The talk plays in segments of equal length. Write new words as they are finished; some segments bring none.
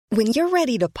When you're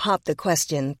ready to pop the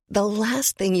question, the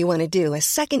last thing you want to do is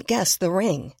second-guess the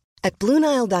ring. At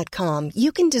BlueNile.com,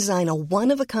 you can design a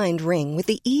one-of-a-kind ring with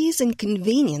the ease and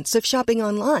convenience of shopping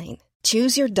online.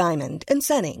 Choose your diamond and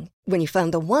setting. When you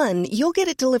find the one, you'll get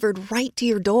it delivered right to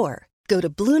your door. Go to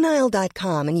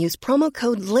BlueNile.com and use promo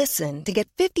code LISTEN to get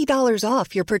 $50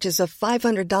 off your purchase of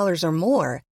 $500 or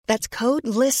more. That's code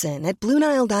LISTEN at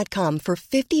BlueNile.com for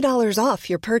 $50 off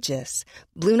your purchase.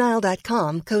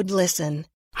 BlueNile.com, code LISTEN.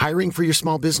 Hiring for your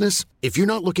small business? If you're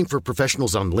not looking for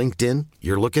professionals on LinkedIn,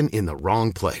 you're looking in the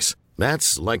wrong place.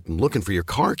 That's like looking for your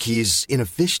car keys in a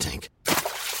fish tank.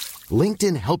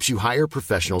 LinkedIn helps you hire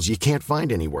professionals you can't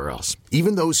find anywhere else,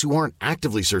 even those who aren't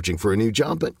actively searching for a new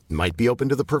job but might be open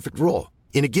to the perfect role.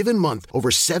 In a given month, over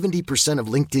 70%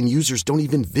 of LinkedIn users don't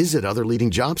even visit other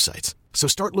leading job sites. So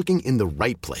start looking in the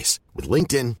right place. With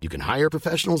LinkedIn, you can hire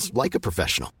professionals like a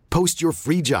professional. Post your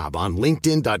free job on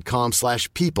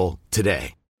linkedin.com/people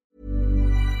today.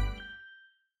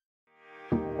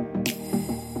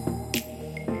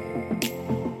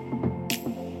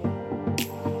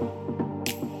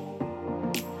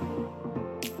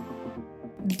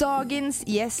 Dagens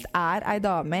gjest ei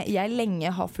dame jeg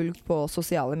lenge har fulgt på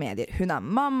sosiale medier. Hun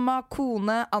mamma,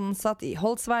 kone, ansatt i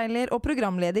Holtzweiler og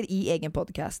programleder i egen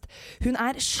podcast. Hun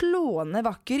slående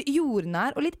vakker,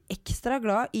 jordnær og litt ekstra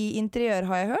glad i interiør,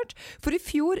 har jeg hørt. For i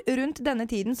fjor, rundt denne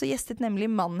tiden, så gjestet nemlig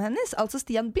mannen hennes, altså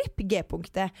Stian Blipp,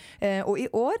 G-punktet. Og i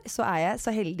år så jeg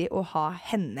så heldig å ha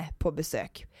henne på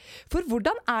besøk. For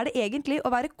hvordan det egentlig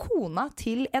å være kona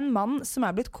til en mann som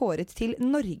blitt kåret til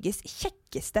Norges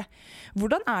kjekkeste?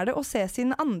 Hvordan det å se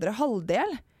sin andre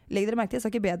halvdel? Legg dere merke til, jeg sa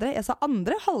ikke bedre, jeg sa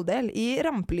andre halvdel i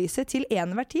rampelyset til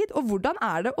enhver tid. Og hvordan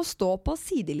det å stå på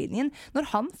sidelinjen når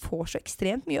han får så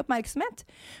ekstremt mye oppmerksomhet?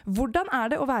 Hvordan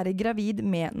det å være gravid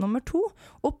med nummer 2?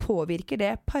 Og påvirker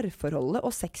det parforholdet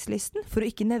og sexlysten, for å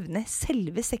ikke nevne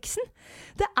selve sexen?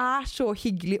 Det så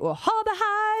hyggelig å ha deg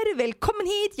her! Velkommen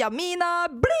hit, Jamina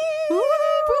Blipp!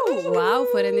 Wow,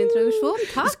 for en introduksjon,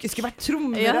 takk! Du skulle vært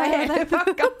trommer og hele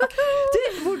pakka. Du,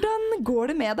 hvordan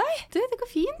går det med deg? Du, det går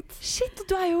fint. Shit,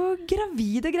 du jo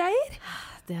gravid og greier.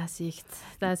 Det sykt.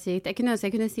 Jeg kunne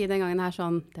si den gangen her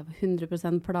sånn, det var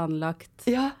 100% planlagt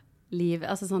liv.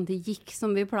 Altså sånn, det gikk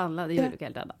som vi planla. Det gjorde jo ikke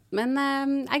helt det da. Men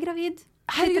jeg gravid.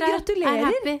 Herregud, gratulerer.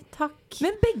 Happy, takk.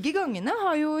 Men begge gangene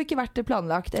har jo ikke vært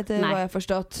planlagt, etter hva jeg har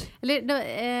forstått.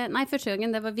 Nei, første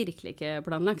gangen det var virkelig ikke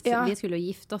planlagt. Vi skulle jo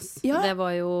gifte oss. Det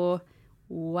var jo...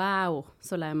 Wow,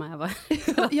 så lei meg jeg var.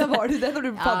 Ja, var du det når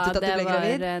du fant ut at du ble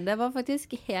gravid? Det var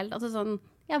faktisk helt, altså sånn,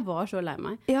 jeg var så lei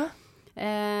meg. Ja.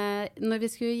 Når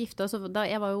vi skulle gifte oss,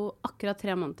 jeg var jo akkurat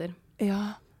 3 måneder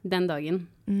den dagen.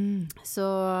 Så,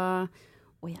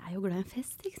 og jeg jo glad i en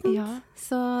fest, ikke sant? Ja.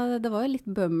 Så det var jo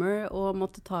litt bummer å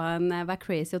måtte være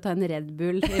crazy og ta en Red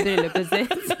Bull i bryllupet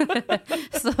sitt.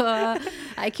 Så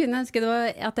jeg kunne ønske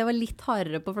at jeg var litt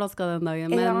hardere på flaska den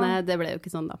dagen, men det ble jo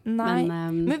ikke sånn da. Nei,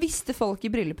 men visste folk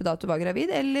i bryllupet da at du var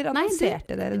gravid, eller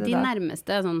annonserte dere det da? De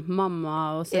nærmeste, sånn mamma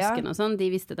og søsken og sånn,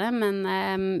 de visste det,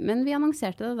 men vi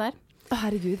annonserte det der.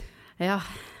 Herregud. Ja,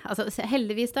 altså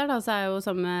heldigvis der da, så jeg jo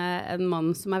sammen med en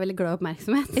mann som veldig glad i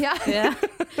oppmerksomhet. Ja.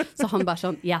 Så han bare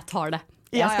sånn, jeg tar det.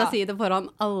 Jeg skal si det foran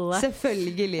alle.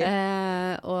 Selvfølgelig.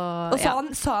 Og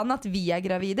sa han at vi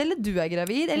gravide, eller du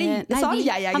gravid? Eller sa han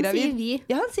jeg gravid? Han sier vi.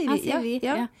 Ja, han sier vi.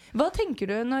 Ja. Hva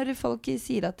tenker du når folk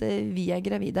sier at vi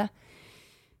gravide?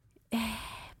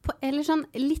 Eller sånn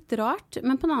litt rart,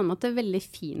 men på en annen måte veldig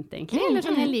fint egentlig. Eller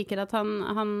sånn, jeg liker at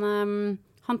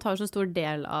han tar så stor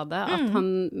del av det, at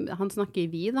han snakker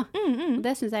vi da. Og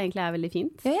det synes jeg egentlig veldig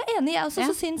fint. Ja, jeg enig. Jeg også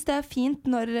så synes det fint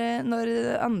når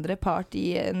andre part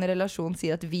i en relasjon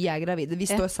sier at vi gravide. Vi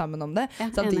står sammen om det.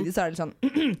 Samtidig så det sånn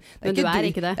men du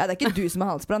ikke det. Ja, det ikke du som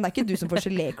har halsbrann. Det ikke du som får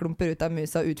geléklumper ut av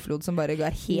musa og utflod som bare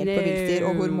går helt på villstyr,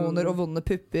 og hormoner og vonde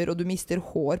pupper, og du mister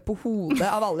hår på hodet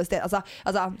av alle steder.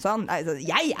 Sånn,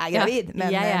 jeg gravid.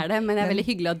 Men, jeg det, men det veldig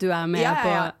hyggelig at du med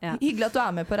på... Ja. Hyggelig at du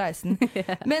med på reisen.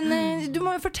 Men du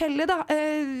må fortelle da,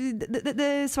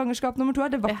 svangerskap nummer 2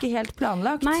 det var ikke helt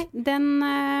planlagt. Nei,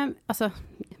 altså,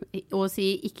 å si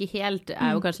ikke helt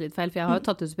jo kanskje litt feil, for jeg har jo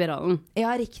tatt ut spiralen.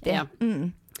 Ja, riktig. Ja.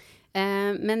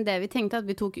 Men det vi tenkte at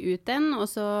vi tok ut den, og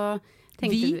så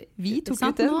tenkte vi tok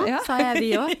ut den? Nå sa jeg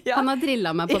vi også. Han har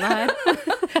drillet meg på det her.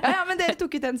 Ja, men dere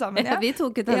tok ut den sammen, ja. Vi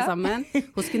tok ut den sammen.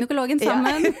 Hos gynekologen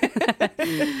sammen.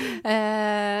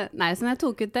 Nei, så når jeg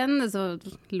tok ut den, så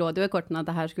lå det jo i kortene at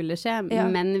det her skulle skje,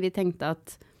 men vi tenkte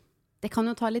at det kan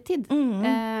jo ta litt tid.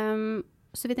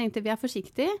 Så vi tenkte vi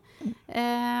forsiktige,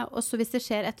 og så hvis det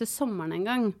skjer etter sommeren en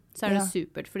gang, så det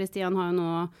supert, fordi Stian har jo nå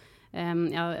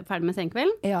ferdig med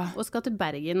senkveld, og skal til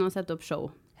Bergen og sette opp show.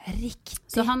 Riktig.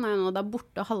 Så han er jo nå da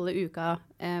borte halve uka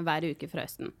hver uke fra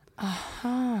høsten.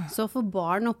 Aha. Så for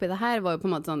barn oppi det her var jo på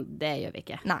en måte sånn, det gjør vi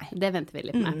ikke. Nei. Det venter vi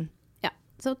litt med. Ja.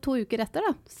 Så 2 uker etter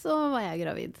da, så var jeg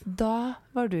gravid. Da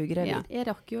var du gravid. Ja, jeg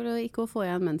rakk jo ikke å få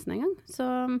igjen mensen en gang. Så,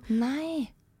 nei.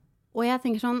 Og jeg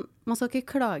tenker sånn, man skal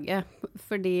ikke klage,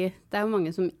 fordi det er jo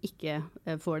mange som ikke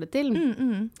får det til.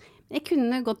 Jeg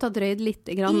kunne godt ha drøyd litt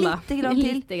grann da.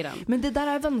 Litt grann. Men det der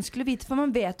er vanskelig å vite, for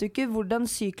man vet jo ikke hvordan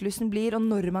syklusen blir, og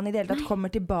når man i det hele tatt kommer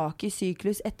tilbake i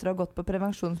syklus etter å ha gått på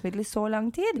prevensjonsmiddel i så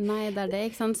lang tid. Nei, det er det,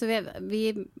 ikke sant? Så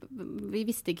vi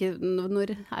visste ikke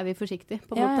når er vi forsiktige,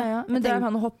 på en måte. Ja. Men det er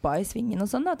han å hoppe av i svingen og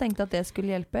sånn da, tenkte at det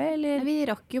skulle hjelpe, eller? Vi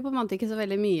rakk jo på en måte ikke så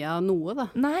veldig mye av noe da.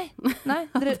 Nei,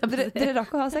 dere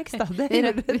rakk å ha sex da. Vi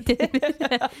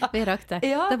rakk det.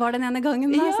 Ja. Det var den ene gangen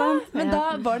da, sant? Men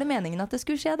da var det meningen at det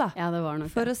skulle skje da. Ja, det var nok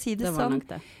det. For å si det sånn.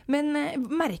 Men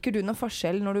merker du noe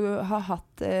forskjell når du har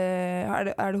hatt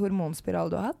er det hormonspiral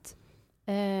du har hatt?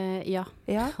 Ja.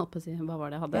 Holdt på å si, hva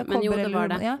var det jeg hadde? Ja, men jo, det var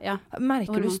det. Ja.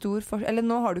 Merker du stor forskjell? Eller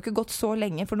nå har du ikke gått så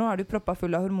lenge, for nå har du proppa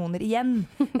full av hormoner igjen.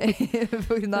 På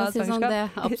grunn av svangerskap. Sånn det,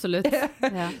 absolutt. Ja.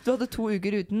 Du hadde 2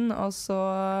 uker uten, og så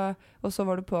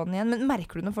var du på den igjen. Men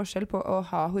merker du noe forskjell på å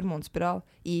ha hormonspiral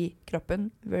i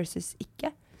kroppen versus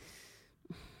ikke?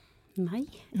 Nei,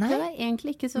 det var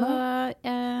egentlig ikke så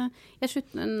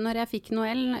når jeg fikk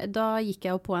Noel, da gikk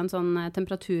jeg jo på en sånn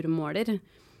temperaturmåler.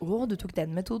 Du tok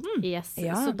den metoden? Yes,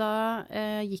 så da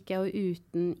gikk jeg jo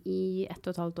uten i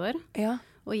 1,5 år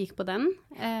og gikk på den.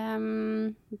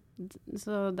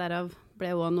 Så derav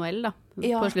ble jo Noel da,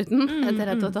 på slutten,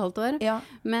 etter 1,5 år.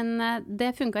 Men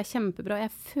det funket kjempebra,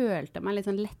 jeg følte meg litt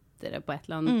sånn lettere på et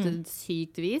eller annet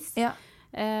sykt vis.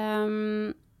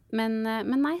 Men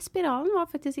nei, spiralen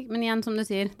var faktisk ikke. Men igjen, som du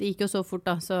sier, det gikk jo så fort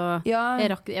da, så jeg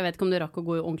vet ikke om du rakk å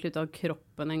gå ordentlig ut av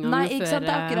kroppen en gang. Nei, ikke sant,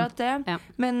 det er akkurat det. Ja.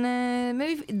 Men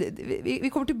vi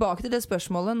kommer tilbake til det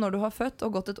spørsmålet når du har født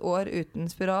og gått 1 år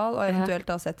uten spiral, og eventuelt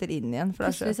da setter inn igjen.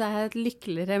 Plutselig så er jeg et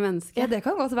lykkeligere menneske. Ja, det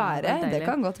kan godt være. Det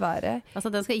kan godt være.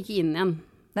 Altså, den skal ikke inn igjen.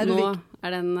 Nei, nå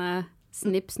er den...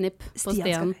 Snipp på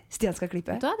Stian. Stian skal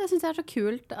klippe. Det synes jeg er så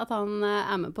kult at han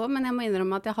er med på, men jeg må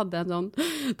innrømme at jeg hadde en sånn,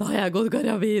 da har jeg gått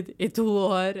gravid i 2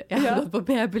 år, jeg har gått på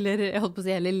p-piller, jeg holdt på å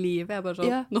si hele livet, jeg bare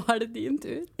sånn, nå er det din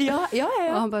tur.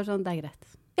 Og han bare sånn, det er greit.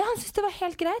 Ja, han synes det var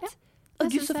helt greit.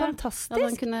 Gud, så fantastisk. At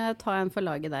han kunne ta en for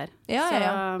laget der.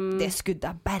 Det skulle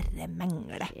da bare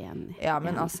mangle. Ja,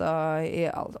 men altså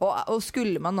og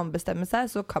skulle man ombestemme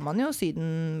seg, så kan man jo sy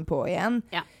den på igjen.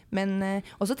 Men,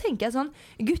 og så tenker jeg sånn,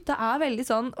 gutta er veldig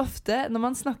sånn ofte, når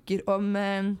man snakker om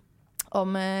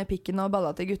pikken og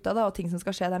balla til gutta da, og ting som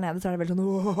skal skje der nede, så er det veldig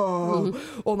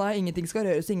sånn nei, ingenting skal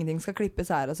røres, ingenting skal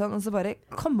klippes her og sånn, og så bare,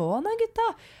 come on da gutta,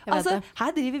 altså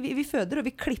her driver vi føder og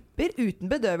vi klipper uten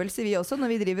bedøvelse vi også, når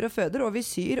vi driver og føder, og vi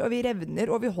syr og vi revner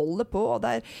og vi holder på, og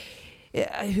det er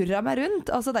hurra meg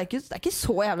rundt, altså det er ikke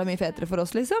så jævla mye fetere for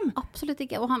oss liksom. Absolutt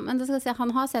ikke, men det skal jeg si,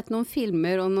 han har sett noen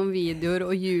filmer og noen videoer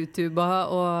og YouTube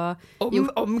og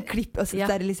om klipp og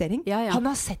sterilisering.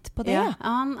 Han har sett på det.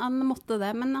 Han måtte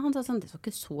det, men han sa sånn, det så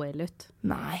ikke så ille ut.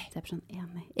 Nei. Så jeg er sånn,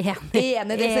 enig.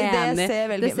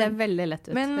 Det ser veldig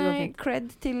lett ut. Men cred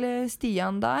til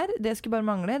Stian der, det skulle bare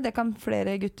mangle, det kan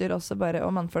flere gutter også bare,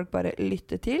 og mannfolk bare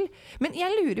lytte til. Men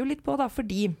jeg lurer jo litt på da,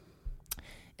 fordi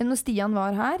når Stian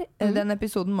var her, den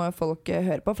episoden må jo folk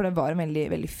høre på, for det var en veldig,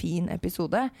 veldig fin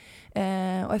episode.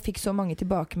 Og jeg fikk så mange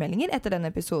tilbakemeldinger etter den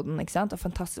episoden, ikke sant? Og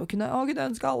fantastisk, og kunne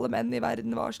ønske alle menn i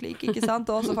verden var slik, ikke sant?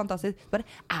 Og så fantastisk. Bare,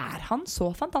 er han så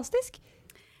fantastisk?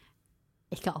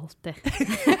 Ikke alltid.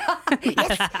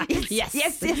 Yes. Ja,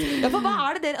 for hva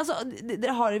er det dere, altså,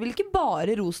 dere har vel ikke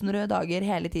bare rosenrøde dager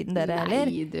hele tiden dere,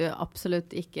 eller? Nei, du,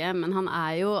 absolutt ikke. Men han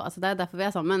er jo, altså det er derfor vi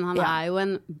er sammen, han er jo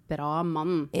en bra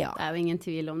mann. Det er jo ingen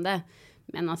tvil om det.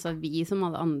 Men altså, vi som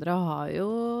alle andre har jo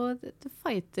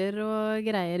fighter og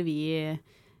greier vi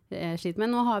sliter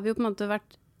med. Nå har vi jo på en måte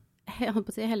vært, jeg holdt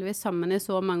på å si, heldigvis sammen i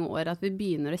så mange år at vi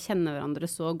begynner å kjenne hverandre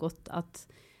så godt at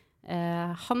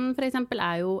han for eksempel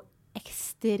er jo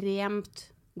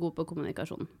ekstremt god på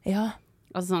kommunikasjon.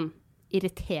 Altså sånn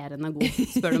irriterende god,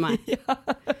 spør du meg.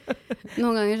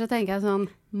 Noen ganger så tenker jeg sånn,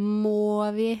 må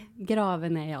vi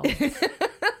grave ned i alt?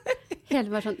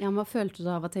 Helt bare sånn, hva følte du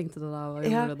da, hva tenkte du da, hva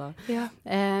gjorde du da?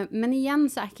 Men igjen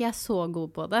så er ikke jeg så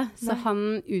god på det, så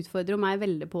han utfordrer meg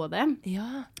veldig på det.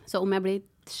 Så om jeg blir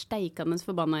steikende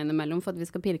forbannet innimellom for at vi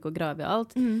skal pirke og grave i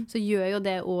alt, så gjør jo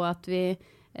det også at vi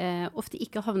ofte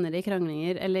ikke havner i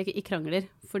krangler, eller i krangler,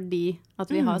 fordi at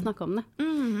vi har snakket om det.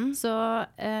 Så,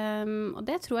 og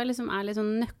det tror jeg liksom er litt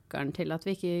sånn nøkkelen til at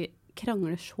vi ikke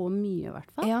krangler så mye i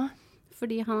hvert fall.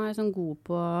 Fordi han er sånn god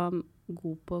på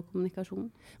god på kommunikasjon.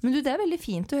 Men du, det veldig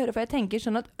fint å høre, for jeg tenker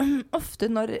sånn at ofte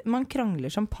når man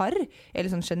krangler som par, eller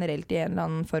sånn generelt i en eller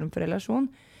annen form for relasjon,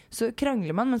 så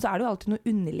krangler man, men så det jo alltid noe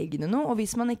underliggende noe, og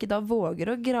hvis man ikke da våger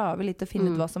å grave litt og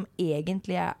finne ut hva som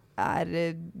egentlig er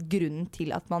grunnen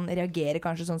til at man reagerer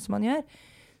kanskje sånn som man gjør,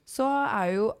 så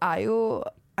er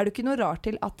det ikke noe rart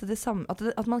til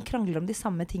at man krangler om de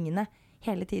samme tingene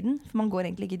hele tiden, for man går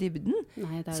egentlig ikke i dybden.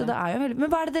 Nei, så det jo veldig...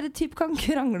 Men hva det dere typ kan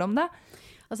krangle om da?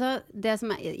 Altså, det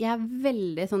som jeg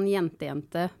veldig sånn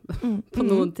jente på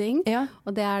noen ting,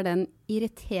 og det den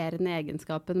irriterende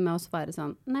egenskapen med å svare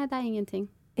sånn, nei, det ingenting.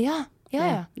 Ja.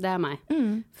 Det meg.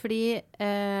 Fordi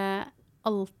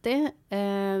alltid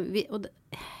og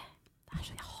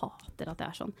så, jeg hater at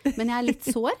jeg sånn, men jeg litt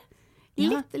sår.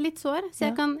 Litt sår. Så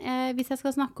jeg kan, hvis jeg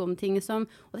skal snakke om ting som,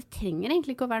 og det trenger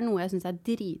egentlig ikke å være noe jeg synes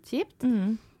dritkjipt,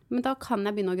 men da kan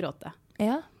jeg begynne å gråte.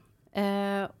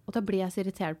 Og da blir jeg så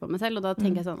irritert på meg selv, og da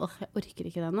tenker jeg sånn, jeg orker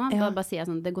ikke det nå. Da bare sier jeg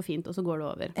sånn, det går fint, og så går det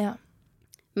over.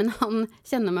 Men han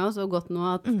kjenner meg jo så godt nå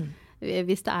at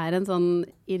hvis det en sånn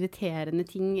irriterende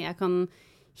ting jeg kan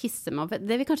hisse meg opp.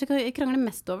 Det vi kanskje krangler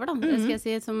mest over da, skal jeg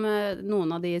si, som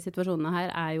noen av de situasjonene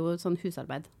her jo sånn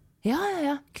husarbeid.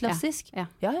 Ja, klassisk. Ja,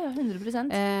 100%.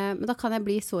 Men da kan jeg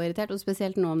bli så irritert, og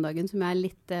spesielt nå om dagen, som jeg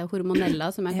litt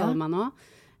hormonella, som jeg kaller meg nå.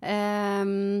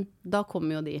 Da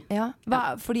kommer jo de.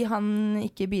 Fordi han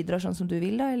ikke bidrar sånn som du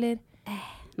vil da, eller?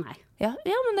 Nei. Ja,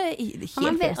 men det helt fair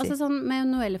å si. Altså sånn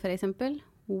med Noelle for eksempel,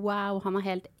 wow, han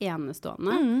helt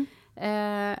enestående.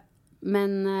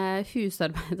 Men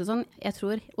husarbeid og sånn, jeg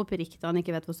tror oppriktig han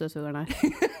ikke vet hvor støvsugeren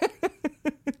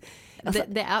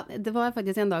det var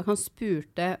faktisk en dag han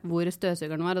spurte hvor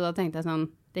støvsugeren var, og da tenkte jeg sånn,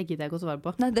 det gidder jeg ikke å svare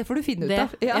på. Nei, det får du finne ut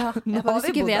av. Jeg faktisk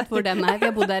ikke vet hvor den vi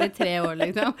har bodd der i 3 år,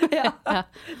 liksom.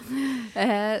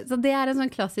 Så det en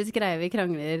sånn klassisk greie vi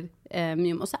krangler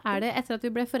mye om. Og så det, etter at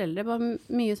vi ble foreldre, bare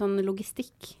mye sånn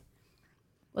logistikk.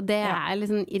 Og det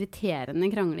liksom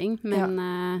irriterende krangling, men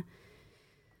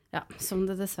som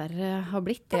det dessverre har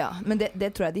blitt. Da. Ja, men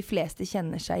det tror jeg de fleste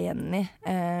kjenner seg igjen i.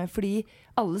 Fordi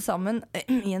alle sammen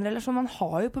i en relasjon, man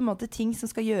har jo på en måte ting som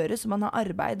skal gjøres, og man har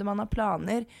arbeid, og man har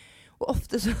planer. Og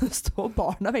ofte så står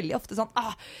barna veldig ofte sånn,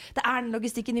 det den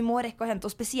logistikken vi må rekke å hente,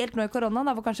 og spesielt nå i korona,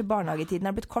 da, hvor kanskje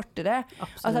barnehagetiden blitt kortere.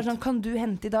 Absolutt. Altså sånn, kan du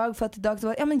hente i dag? For at i dag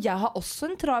så var men jeg har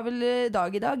også en travel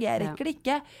dag i dag, jeg rekker det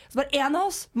ikke. Så bare en av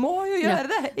oss må jo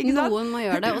gjøre det, ikke sant? Noen må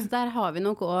gjøre det, og der har vi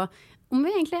nok også, om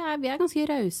vi egentlig vi ganske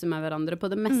rause med hverandre på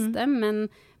det meste, men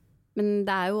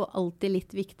det jo alltid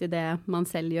litt viktig det man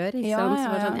selv gjør, ikke sant?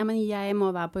 Så sånn, men jeg må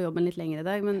være på jobben litt lenger i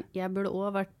dag, men jeg burde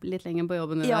også vært litt lenger på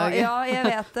jobben i dag. Ja, jeg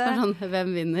vet det. Sånn,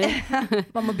 hvem vinner?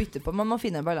 Man må bytte på, man må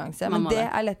finne en balanse, men det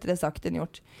lettere sagt enn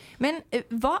gjort. Men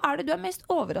hva det du mest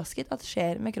overrasket at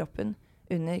skjer med kroppen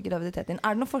under graviditeten din?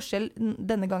 Det noen forskjell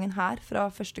denne gangen her fra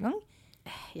første gang?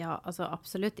 Ja, altså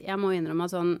absolutt. Jeg må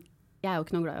innrømme at sånn, jeg jo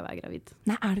ikke noe glad i å være gravid.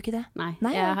 Nei, du ikke det? Nei.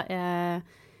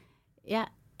 Jeg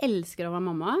elsker å være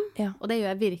mamma, og det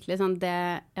gjør jeg virkelig sånn.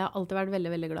 Jeg har alltid vært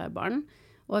veldig, veldig glad i barn,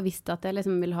 og jeg visste at jeg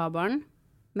liksom vil ha barn,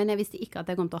 men jeg visste ikke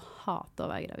at jeg kom til å hate å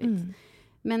være gravid.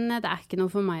 Men det ikke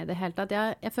noe for meg i det hele tatt.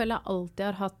 Jeg føler jeg alltid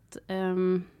har hatt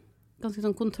ganske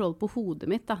sånn kontroll på hodet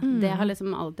mitt, da. Det har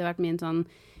liksom alltid vært min sånn,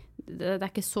 det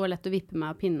ikke så lett å vippe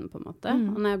meg av pinnen på en måte,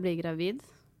 og når jeg blir gravid,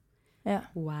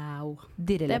 wow.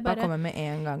 Dirreleppa kommer med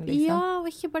en gang, liksom. Ja, og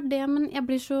ikke bare det, men jeg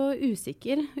blir så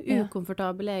usikker,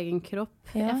 ukomfortabel i egen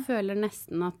kropp. Jeg føler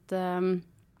nesten at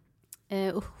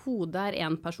hodet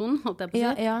en person, holdt jeg på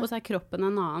å si, og så kroppen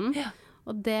en annen.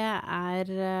 Og det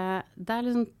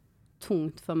liksom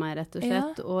tungt for meg, rett og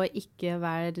slett, å ikke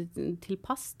være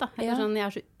tilpass, da. Sånn,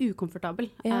 jeg så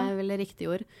ukomfortabel, vel riktig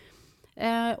ord.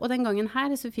 Og den gangen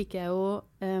her så fikk jeg jo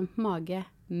mage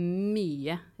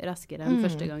mye raskere enn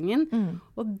første gangen.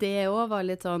 Og det også var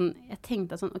litt sånn, jeg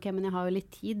tenkte sånn, ok, men jeg har jo litt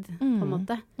tid, på en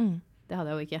måte. Det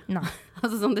hadde jeg jo ikke. Nei.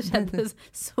 Altså sånn, det skjedde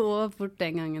så fort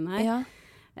den gangen her.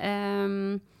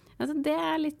 Altså det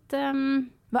litt...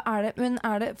 Hva det? Men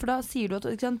det, for da sier du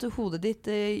at ikke sant, hodet ditt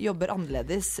jobber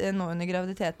annerledes nå under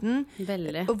graviditeten.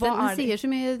 Veldig. Den sier så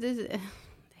mye...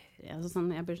 sånn,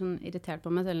 jeg blir sånn irritert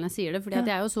på meg selv når jeg sier det, fordi at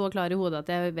jeg jo så klar i hodet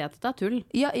at jeg vet at det tull.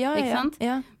 Ikke sant?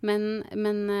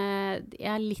 Men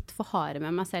jeg litt for hard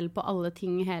med meg selv på alle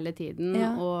ting hele tiden,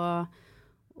 og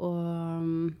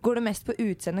går det mest på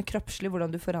utseende kroppslig,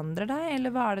 hvordan du forandrer deg,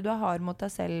 eller hva det du har mot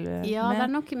deg selv med? Ja, det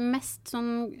nok mest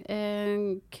sånn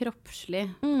kroppslig,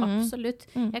 absolutt.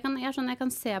 Jeg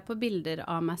kan se på bilder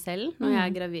av meg selv når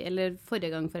jeg gravid, eller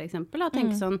forrige gang for eksempel, og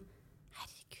tenke sånn,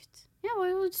 jeg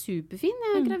var jo superfin,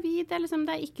 jeg gravid, liksom,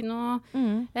 det ikke noe,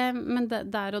 men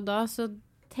der og da så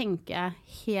tenker jeg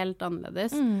helt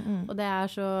annerledes. Og det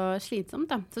så slitsomt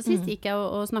da. Så sist gikk jeg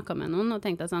og snakket med noen og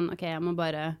tenkte sånn, ok, jeg må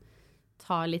bare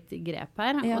ta litt grep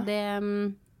her. Og det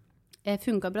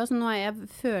funket bra, så nå jeg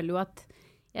føler jo at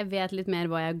jeg vet litt mer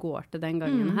hva jeg går til den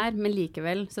gangen her, men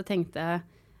likevel så tenkte jeg,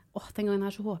 den gangen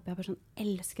her så håper jeg bare sånn,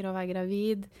 elsker å være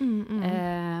gravid,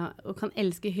 og kan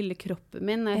elske hylle kroppen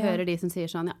min. Når jeg hører de som sier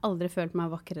sånn, jeg har aldri følt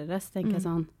meg vakrere, så tenker jeg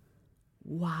sånn,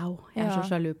 wow, jeg så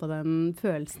sjalu på den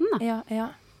følelsen da.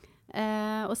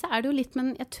 Og så det jo litt, men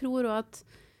jeg tror også at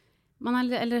man man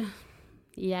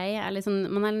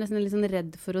nesten litt sånn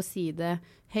redd for å si det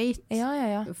høyt,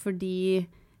 fordi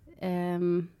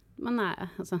man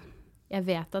altså, jeg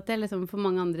vet at det liksom for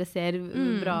mange andre ser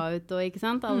bra ut, og ikke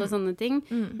sant, alle sånne ting,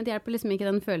 men det hjelper liksom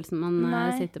ikke den følelsen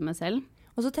man sitter med selv.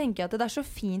 Og så tenker jeg at det så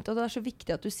fint, og det så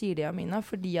viktig at du sier det, Amina,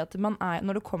 fordi at man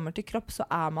når det kommer til kropp, så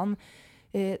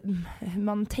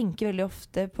man tenker veldig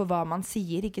ofte på hva man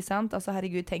sier, ikke sant? Altså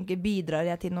herregud, bidrar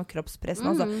jeg til noe kroppspress?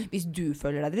 Altså, hvis du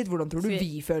føler deg dritt, hvordan tror du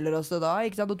vi føler oss det da?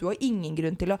 Ikke sant? Og du har ingen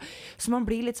grunn til å... Så man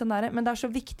blir litt sånn der, men det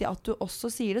så viktig at du også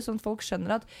sier det, sånn at folk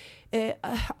skjønner at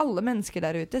alle mennesker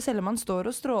der ute, selv om man står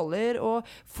og stråler og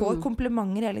får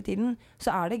komplimenter hele tiden,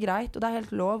 så det greit, og det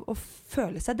helt lov å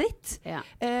føle seg dritt.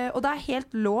 Og det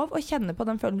helt lov å kjenne på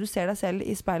den følelsen du ser deg selv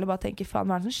i speilet og bare tenker, faen,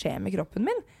 hva det som skjer med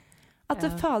kroppen min? At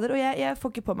fader, og jeg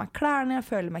får ikke på meg klærne, jeg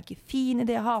føler meg ikke fin i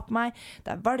det jeg har på meg,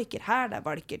 det valker her, det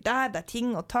valker der, det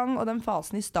ting og tang, og den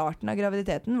fasen i starten av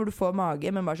graviditeten, hvor du får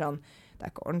mage, men bare sånn, det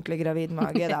ikke ordentlig gravid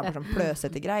mage, det bare sånn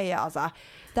pløsete greie, altså,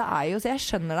 det jo, så jeg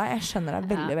skjønner deg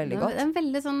veldig, veldig godt. Det en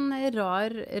veldig sånn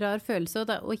rar følelse,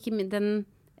 og ikke den,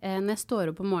 når jeg står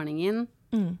opp om morgenen,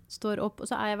 står opp, og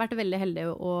så jeg vært veldig heldig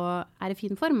og i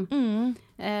fin form,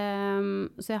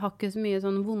 så jeg har ikke så mye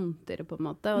sånn vondtere på en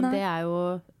måte, og det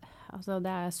jo altså,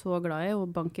 det jeg så glad i,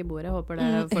 og bank i bordet, jeg håper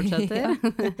det fortsetter.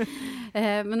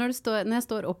 Men når jeg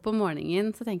står opp om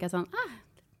morgenen, så tenker jeg sånn,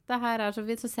 det her så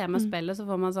vidt, så ser jeg meg spillet, så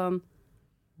får man sånn,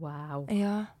 wow.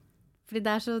 Fordi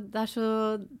det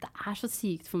så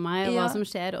sykt for meg, hva som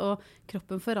skjer, og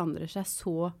kroppen forandrer seg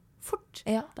så fort.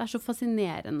 Det så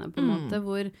fascinerende på en måte,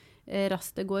 hvor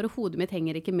raskt det går, og hodet mitt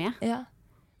henger ikke med.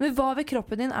 Men hva ved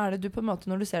kroppen din det du på en måte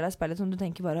når du ser deg i speilet som du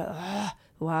tenker bare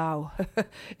wow,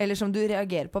 eller som du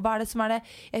reagerer på? Hva det som det?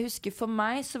 Jeg husker for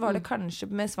meg så var det kanskje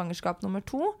med svangerskap nummer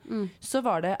 2, så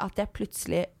var det at jeg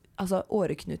plutselig, altså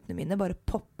åreknutene mine bare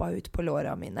poppet ut på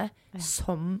lårene mine,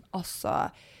 som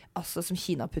som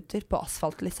kinaputter på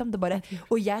asfalt liksom. Det bare,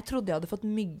 og jeg trodde jeg hadde fått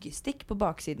myggestikk på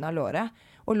baksiden av låret,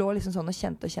 og lå liksom sånn og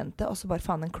kjente, og så bare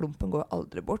faen, den klumpen går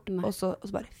aldri bort. Og så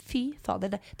bare, fy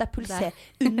fader, det pulser.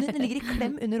 Det ligger i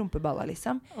klem under rumpeballa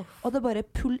liksom. Og det bare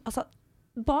altså,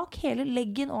 bak hele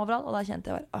leggen overalt, og da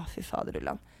kjente jeg bare, fy fader,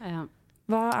 Ulland.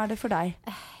 Hva det for deg?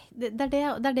 Det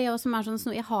det også som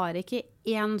sånn, jeg har ikke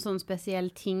en sånn spesiell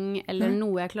ting, eller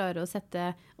noe jeg klarer å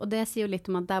sette, og det sier jo litt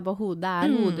om at det bare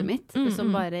hodet, hodet mitt,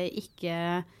 som bare ikke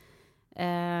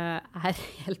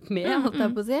helt med, holdt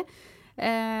jeg på å si.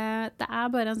 Det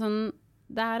bare en sånn,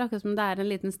 det akkurat som det en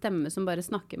liten stemme som bare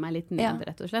snakker meg litt ned,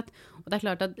 rett og slett. Og det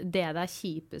klart at det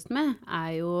kjipest med,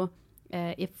 jo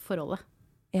i forholdet.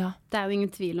 Det jo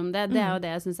ingen tvil om det. Det jo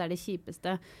det jeg synes det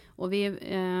kjipeste. Og vi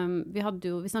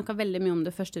snakket veldig mye om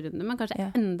det første runde, men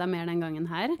kanskje enda mer den gangen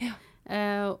her.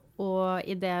 Og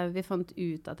i det vi fant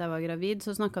ut at jeg var gravid,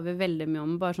 så snakket vi veldig mye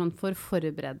om bare sånn for å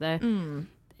forberede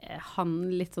han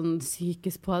litt sånn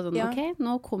psykisk på sånn, ok,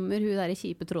 nå kommer hun der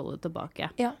kjipe trollet tilbake.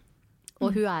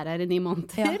 Og hun her i 9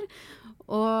 måneder.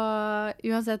 Og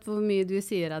uansett hvor mye du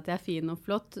sier at jeg fin og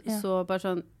flott, så bare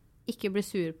sånn, ikke bli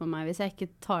sur på meg hvis jeg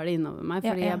ikke tar det innover meg,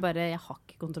 fordi jeg har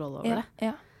ikke kontroll over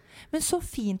det. Men så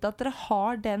fint at dere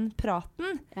har den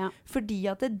praten, fordi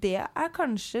at det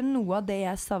kanskje noe av det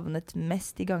jeg savnet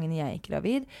mest de gangene jeg gikk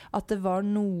gravid, at det var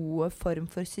noe form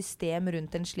for system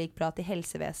rundt en slik prat i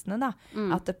helsevesenet da,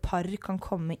 at et par kan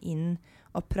komme inn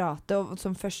og prate, og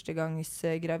som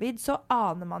førstegangsgravid så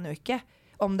aner man jo ikke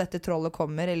om dette trollet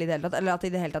kommer, eller at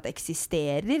det i det hele tatt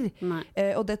eksisterer.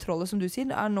 Og det trollet, som du sier,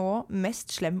 nå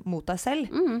mest slem mot deg selv.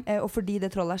 Og fordi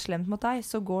det trollet slemt mot deg,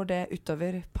 så går det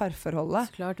utover parforholdet.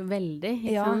 Så klart, veldig,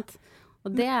 ikke sant? Og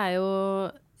det jo...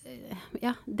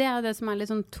 Ja, det det som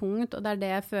litt sånn tungt, og det det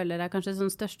jeg føler kanskje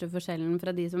sånn største forskjellen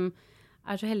fra de som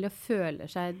så heldige og føler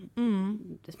seg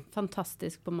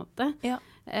fantastisk på en måte.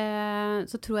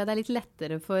 Så tror jeg det litt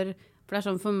lettere for det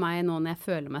sånn for meg nå når jeg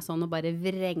føler meg sånn og bare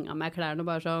vrenger meg klærne og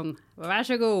bare sånn, vær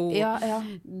så god.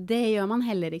 Det gjør man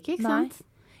heller ikke sant?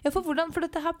 Ja, for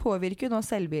dette her påvirker jo nå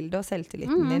selvbildet og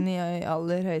selvtilliten din i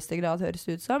aller høyeste grad, høres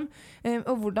det ut som.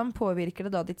 Og hvordan påvirker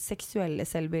det da ditt seksuelle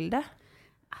selvbilde?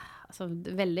 altså,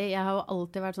 jeg har jo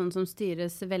alltid vært sånn som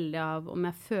styres veldig av om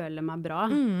jeg føler meg bra.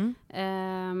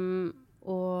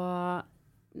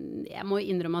 Og jeg må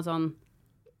innrømme sånn,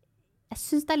 jeg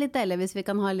synes det litt deilig hvis vi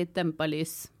kan ha litt dempet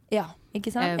lys. Ja,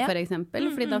 ikke sant? For eksempel,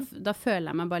 fordi da føler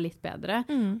jeg meg bare litt bedre.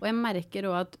 Og jeg merker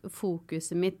også at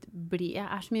fokuset mitt jeg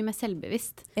er så mye mer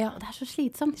selvbevisst. Og det er så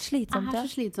slitsomt. Det er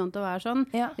så slitsomt å være sånn.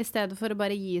 I stedet for å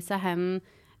bare gi seg hen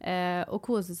og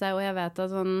kose seg, og jeg vet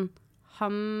at sånn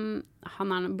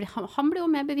han blir jo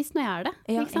mer bevisst når jeg er det,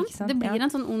 ikke sant? Det blir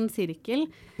en sånn ond sirkel.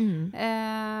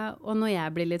 Og når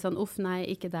jeg blir litt sånn, nei,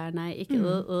 ikke der, nei, ikke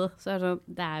så er det sånn,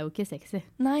 det er jo ikke sexy.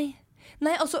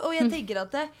 Nei, altså, og jeg tenker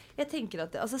at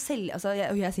altså,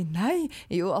 og jeg sier nei,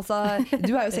 jo, altså,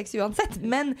 du er jo sexy uansett,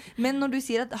 men når du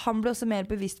sier at han ble også mer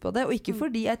bevisst på det, og ikke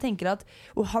fordi jeg tenker at,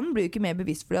 og han blir jo ikke mer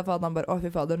bevisst fordi at han bare,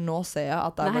 fy fader, nå ser jeg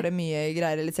at der var det mye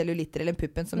greier, eller cellulitter, eller en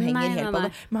puppen som henger helt på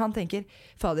det, men han tenker,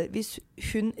 fader, hvis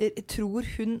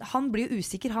han blir jo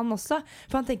usikker han også,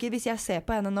 for han tenker, hvis jeg ser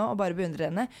på henne nå og bare beundrer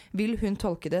henne, vil hun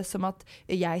tolke det som at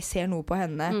jeg ser noe på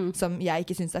henne som jeg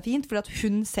ikke synes er fint, fordi at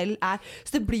hun selv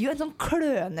så det blir jo en sånn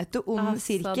klønete, ond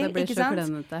sirkel, ikke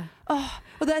sant?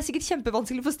 Og det er sikkert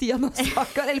kjempevanskelig for Stian og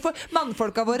Sakar, eller for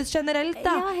mannfolka våre generelt,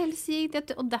 da. Ja, helt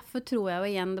sykt, og derfor tror jeg jo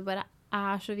igjen det bare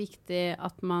er så viktig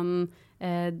at man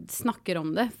snakker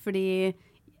om det, fordi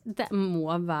det må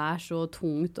være så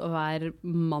tungt å være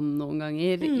mann noen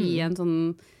ganger i en sånn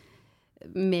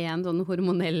med en sånn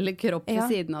hormonell kropp ved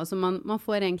siden av, så man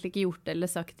får egentlig ikke gjort det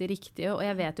eller sagt det riktige, og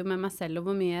jeg vet jo med meg selv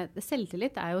hvor mye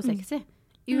selvtillit er jo sexy.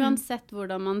 Uansett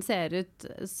hvordan man ser ut,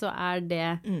 så er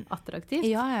det attraktivt.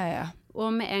 Og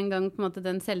med en gang på en måte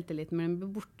den selvtilliten min blir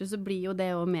borte, så blir jo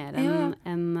det jo mer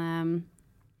en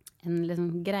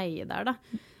liksom greie der da.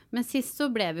 Men sist så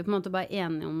ble vi på en måte bare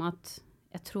enige om at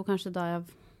jeg tror kanskje da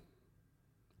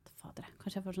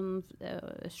kanskje jeg var sånn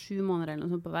 7 måneder eller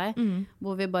noe sånt på vei,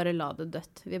 hvor vi bare la det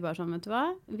dødt. Vi bare sånn, vet du hva?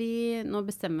 Nå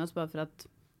bestemmer vi oss bare for at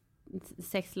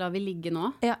sex lar vi ligge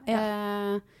nå.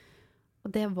 Og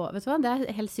det var, vet du hva, det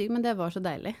er helt sykt, men det var så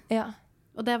deilig.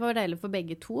 Og det var deilig for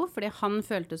begge to, fordi han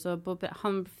følte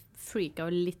han freaka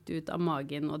jo litt ut av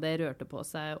magen, og det rørte på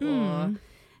seg, og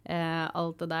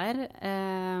alt det der.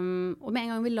 Og med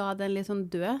en gang vi la den litt sånn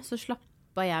dø, så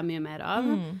slappet jeg mye mer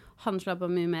av. Han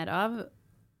slappet mye mer av,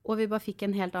 og vi bare fikk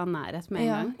en helt annen nærhet med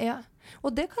en gang.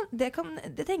 Og det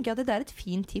tenker jeg at det er et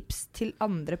fint tips til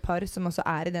andre par som også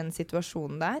er i den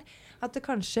situasjonen der, at det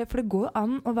kanskje, for det går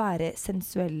an å være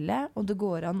sensuelle, og det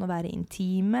går an å være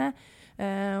intime,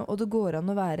 og det går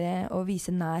an å vise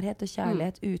nærhet og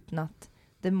kjærlighet uten at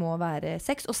det må være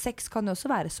sex, og sex kan jo også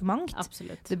være så mangt.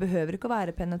 Absolutt. Det behøver ikke å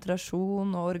være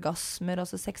penetrasjon og orgasmer,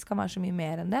 altså sex kan være så mye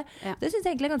mer enn det. Det synes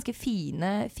jeg egentlig er ganske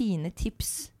fine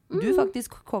tips du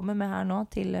faktisk kommer med her nå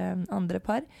til andre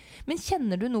par. Men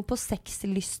kjenner du noe på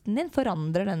sexlysten din?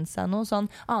 Forandrer den seg noe sånn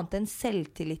annet enn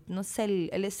selvtilliten og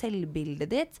eller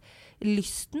selvbildet ditt?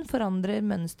 Lysten forandrer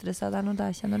mønstret seg der nå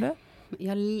der, kjenner du?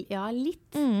 Ja,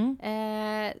 litt.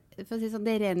 For å si sånn,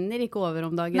 det renner ikke over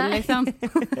om dagen, liksom.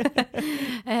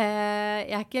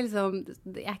 Jeg er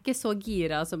ikke så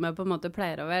gira som jeg på en måte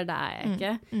pleier å være, det er jeg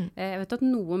ikke. Jeg vet at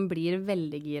noen blir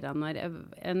veldig gira når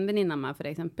en venninne av meg for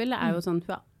eksempel, er jo sånn,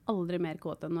 hun er aldri mer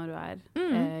kåt enn når hun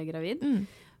er gravid.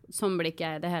 Sånn blir ikke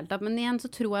jeg i det hele tatt. Men igjen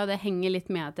så tror jeg det henger litt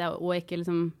med at jeg og ikke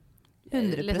liksom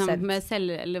 100%. Med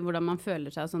selv, eller hvordan man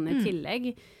føler seg sånn i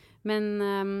tillegg. Men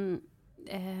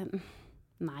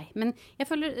nei, men jeg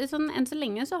føler sånn, enn så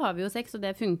lenge så har vi jo sex, og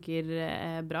det funker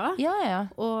bra.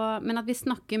 Men at vi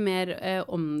snakker mer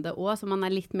om det også, så man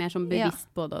er litt mer sånn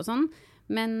bevisst på det og sånn.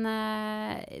 Men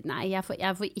nei, jeg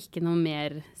får ikke noe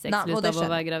mer sexlyst av å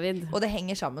være gravid. Og det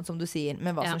henger sammen, som du sier,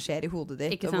 med hva som skjer i hodet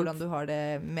ditt, og hvordan du har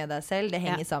det med deg selv. Det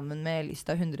henger sammen med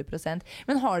lyst av 100%.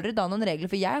 Men har dere da noen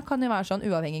regler? For jeg kan jo være sånn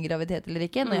uavhengig graviditet eller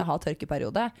ikke, når jeg har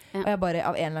tørkeperiode, og jeg bare,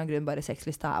 av en eller annen grunn, bare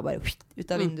sexlysta er bare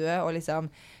ut av vinduet, og liksom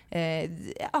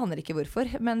jeg aner ikke hvorfor,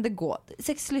 men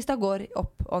sexlysta går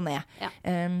opp og ned.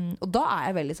 Og da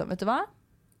er jeg veldig sånn, vet du hva?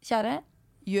 Kjære,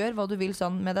 gjør hva du vil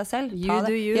sånn med deg selv. Ta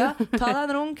deg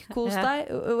en runk, kos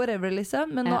deg, whatever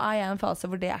liksom. Men nå er jeg i en fase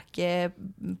hvor det er ikke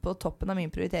på toppen av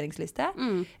min prioriteringsliste.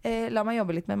 La meg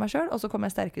jobbe litt med meg selv, og så kommer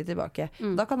jeg sterkere tilbake.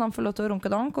 Da kan han få lov til å runke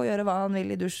donk og gjøre hva han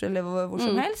vil i dusj eller hvor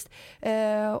som helst.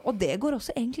 Og det går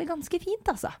også egentlig ganske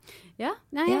fint, altså. Ja,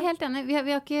 jeg er helt enig.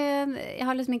 Jeg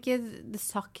har liksom ikke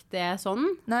sagt det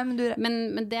sånn. Nei,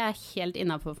 men det er helt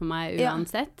innenfor for meg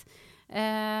uansett.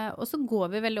 Og så går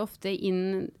vi veldig ofte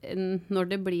inn når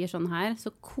det blir sånn her, så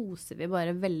koser vi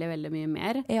bare veldig, veldig mye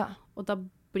mer. Og da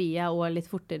blir jeg også litt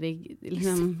fortere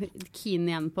liksom, keen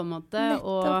igjen på en måte.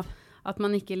 Og At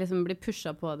man ikke liksom blir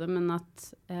pushet på det, men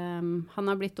at han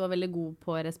har blitt også veldig god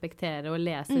på å respektere og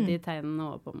lese de tegnene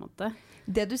også, på en måte.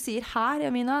 Det du sier her,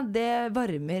 Jamina, det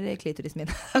varmer klitoris min.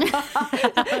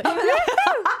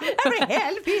 Jeg ble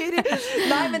helt fyr.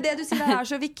 Nei, men det du sier er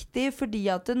så viktig, fordi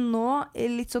at det nå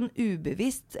litt sånn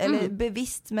ubevisst, eller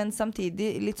bevisst, men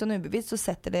samtidig litt sånn ubevisst, så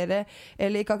setter dere,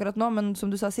 eller ikke akkurat nå, men som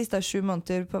du sa sist, det 7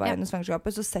 måneder på vei under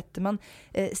svangerskapet, så setter man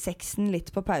sexen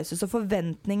litt på pause. Så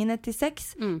forventningene til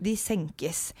sex, de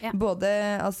senkes. Både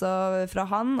altså, fra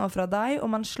han og fra deg, og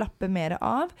man slapper mer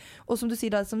av. Og som du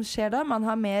sier da, som skjer da, man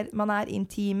er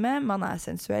intime, man er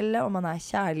sensuelle, og man er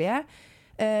kjærlige.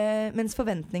 Mens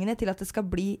forventningene til at det skal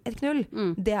bli et knull,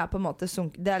 det er på en måte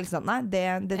det er liksom, nei,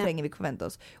 det trenger vi ikke forvente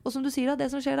oss. Og som du sier da, det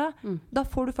som skjer da, da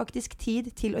får du faktisk tid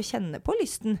til å kjenne på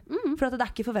lysten. For at det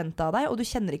er ikke forventet av deg, og du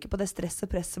kjenner ikke på det stress og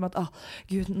press som at,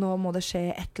 Gud, nå må det skje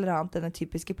et eller annet, denne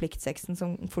typiske pliktsexen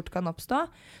som fort kan oppstå.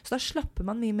 Så da slapper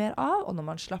man mye mer av, og når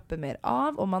man slapper mer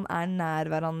av, og man er nær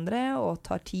hverandre, og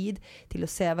tar tid til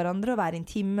å se hverandre, og være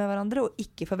intime med hverandre, og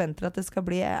ikke forventer at det skal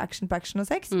bli action på action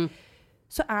og sex,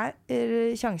 så er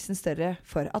sjansen større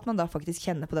for at man da faktisk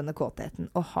kjenner på denne kåtheten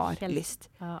og har lyst.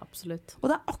 Ja, absolutt.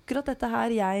 Og det er akkurat dette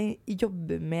her jeg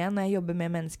jobber med når jeg jobber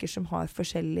med mennesker som har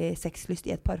forskjellig sexlyst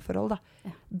i et parforhold.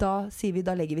 Da sier vi,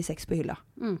 da legger vi sex på hylla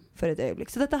for et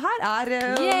øyeblikk. Så dette her er...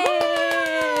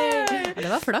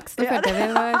 Det var flaks. Nå følte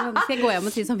jeg skal jeg gå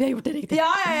hjem og si sånn, vi har gjort det riktig.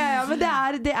 Ja, men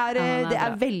det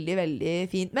er veldig, veldig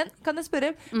fint. Men kan jeg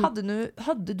spørre,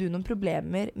 hadde du noen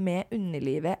problemer med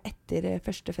underlivet etter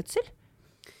første fødsel?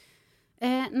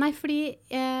 Nei, fordi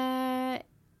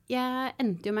jeg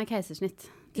endte jo med keisersnitt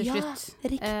til slutt.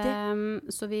 Ja,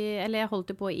 riktig. Så jeg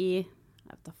holdt det på i, jeg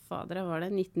vet da fader, var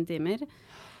det 19 timer.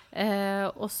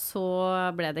 Og så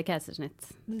ble det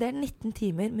keisersnitt. Det er 19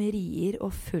 timer med rier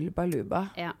og full baluba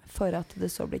for at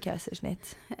det så ble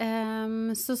keisersnitt.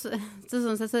 Så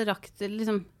sånn sett så rakk det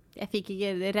liksom, jeg fikk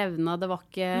ikke revna, det var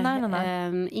ikke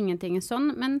ingenting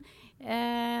sånn, men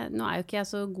nå er jo ikke jeg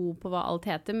så god på hva alt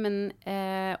heter, men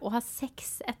å ha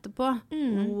sex etterpå,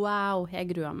 wow, jeg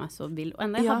grua meg så vill.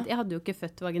 Og jeg hadde jo ikke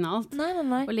født vaginalt,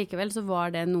 og likevel så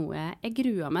var det noe, jeg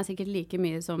grua meg sikkert like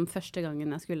mye som første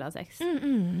gangen jeg skulle ha sex.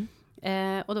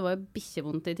 Og det var jo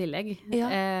bikkjevondt i tillegg.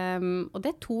 Og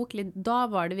det tok litt, da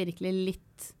var det virkelig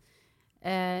litt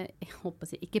jeg håper å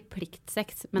si, ikke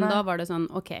pliktsex, men da var det sånn,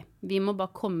 ok, vi må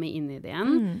bare komme inn i det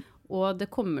igjen, og det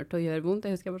kommer til å gjøre vondt.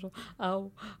 Jeg husker jeg var sånn, au.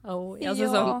 Altså,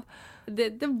 sånn,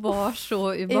 det var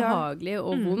så ubehagelig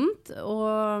og vondt,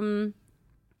 og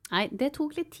nei, det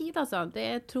tok litt tid, altså.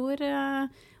 Jeg tror,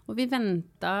 og vi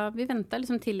ventet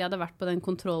liksom til jeg hadde vært på den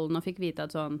kontrollen og fikk vite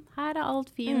at sånn, her er alt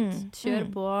fint, kjør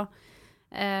på.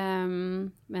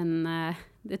 Men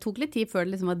det tok litt tid før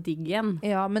det liksom var digg igjen.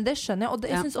 Ja, men det skjønner jeg. Og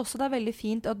jeg synes også det er veldig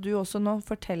fint at du også nå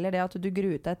forteller det at du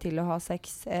gruet deg til å ha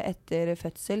sex etter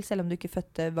fødsel, selv om du ikke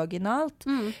fødte vaginalt.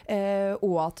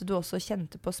 Og at du også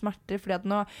kjente på smerter. Fordi at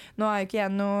nå er jo ikke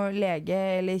jeg noe lege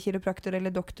eller kiropraktor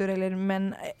eller doktor,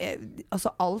 men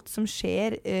altså alt som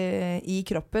skjer i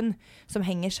kroppen, som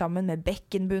henger sammen med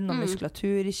bekkenbunn og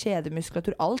muskulatur,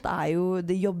 kjedemuskulatur, alt er jo,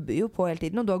 det jobber jo på hele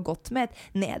tiden, og du har gått med et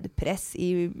nedpress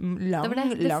i lang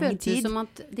tid. Det føltes som at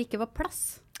det ikke var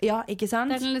plass. Ja, ikke sant?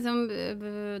 Det er liksom,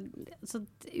 så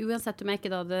uansett om jeg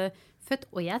ikke da hadde født,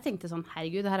 og jeg tenkte sånn,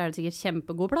 herregud, her er det sikkert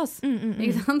kjempegod plass.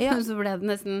 Ikke sant? Så ble det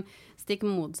nesten stikk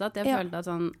motsatt. Jeg følte at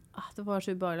sånn, det var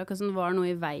så ubehagelig, akkurat som det var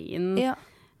noe i veien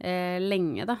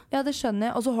lenge da. Ja, det skjønner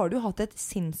jeg. Og så har du hatt et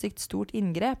sinnssykt stort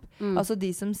inngrep. Altså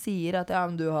de som sier at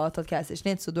men du har tatt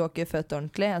keisersnitt, så du har ikke født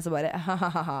ordentlig. Altså bare,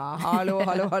 hallo.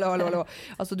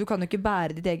 Altså du kan jo ikke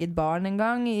bære ditt eget barn en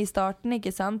gang i starten, ikke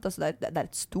sant? Altså det er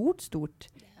et stort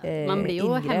man blir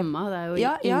jo inngrep. Hemma, det er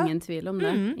jo ingen tvil om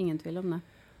det. Ingen tvil om det.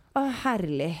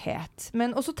 Herlighet.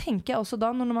 Men også tenker jeg også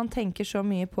da, når man tenker så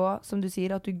mye på, som du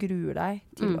sier, at du gruer deg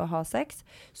til å ha sex,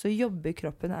 så jobber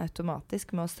kroppen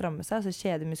automatisk med å stramme seg. Altså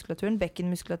kjedemuskulaturen,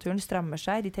 bekkenmuskulaturen strammer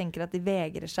seg. De tenker at de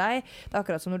vegrer seg. Det er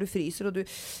akkurat som når du fryser, og du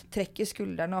trekker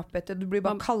skuldrene opp etter, du blir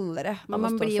bare kaldere.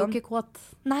 Man blir jo ikke kåt.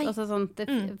 Nei. Altså sånn,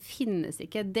 det finnes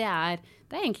ikke. Det er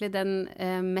egentlig den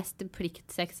mest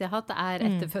pliktsex jeg har hatt, er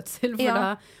etter fødsel.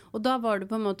 Og da var det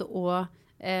på en måte også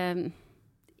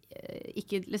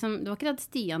ikke, liksom, det var ikke at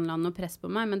Stian la noe press på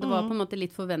meg, men det var på en måte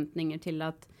litt forventninger til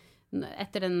at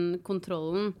etter den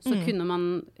kontrollen så kunne man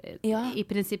i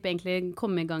prinsipp egentlig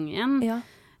komme i gang igjen.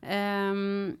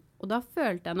 Og da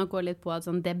følte jeg nok også litt på at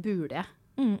sånn, det burde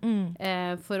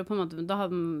jeg. For å på en måte,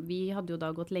 vi hadde jo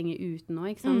da gått lenge uten nå,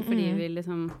 ikke sant? Fordi vi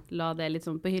liksom la det litt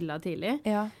sånn på hylla tidlig.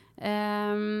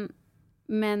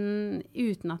 Men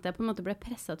uten at jeg på en måte ble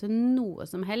presset til noe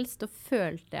som helst, og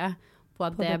følte jeg på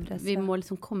at vi må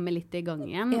liksom komme litt i gang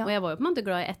igjen. Og jeg var jo på en måte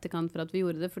glad i etterkant for at vi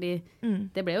gjorde det, fordi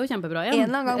det ble jo kjempebra igjen. En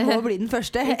eller annen gang må bli den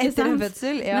første etter en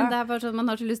fødsel. Men det bare sånn, man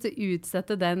har så lyst til å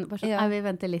utsette den. Bare sånn, vi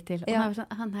venter litt til. Og man er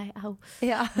sånn, nei, au.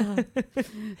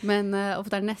 Men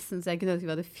ofte er det nesten så jeg kunne ønske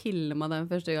vi hadde filmet den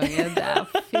første gangen.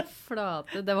 Fy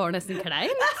flate, det var nesten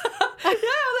kleint.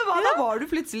 Da var du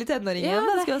plutselig tenåringen. Ja,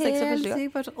 det er helt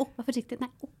sykt. Bare sånn, vær forsiktig.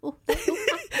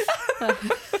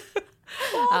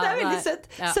 Nei, det er veldig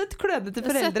søtt klønete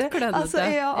foreldre. Altså,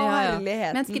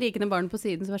 herligheten. Men skrikende barn på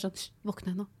siden så var sånn,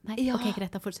 våkne nå. Nei, ok,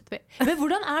 greit, da fortsetter vi. Men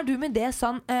hvordan er du med det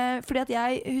sånn? Fordi at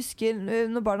jeg husker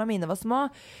når barna mine var små,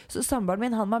 så samboeren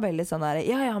min, han var veldig sånn der,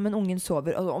 men ungen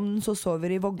sover, og om den så sover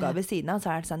i vogga ved siden av, så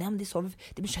er det sånn, men de sover,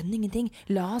 de skjønner ingenting,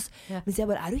 la oss. Mens jeg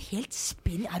bare, er du helt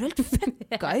spinn? Er du helt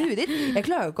fucka i huet ditt? Jeg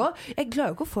klarer jo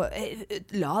ikke å få,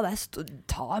 la deg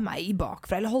ta meg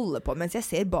bakfra, eller holde på, mens jeg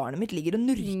ser barnet mitt ligger og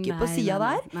nurker på siden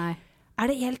der. Nei. Er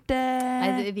det helt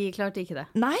Nei, vi klarte ikke det.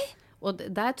 Nei? Og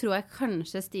der tror jeg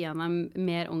kanskje Stian er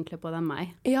mer ordentlig på det enn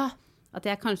meg. Ja. At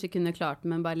jeg kanskje kunne klart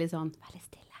det, men bare litt sånn, vær litt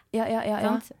stille. Ja.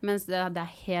 Mens det er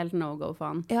helt no-go for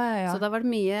han. Ja. Så det har vært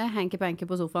mye hanky-panky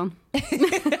på sofaen.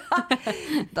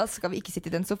 Da skal vi ikke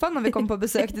sitte i den sofaen når vi kommer på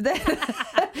besøk til dere.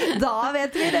 Da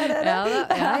vet vi det, dere.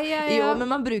 Ja. Jo, men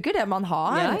man bruker det man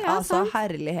har. Altså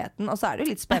herligheten. Og så er det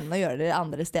jo litt spennende å gjøre det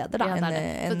andre steder da,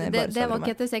 det var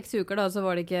ikke etter 6 uker da, så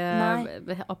var det ikke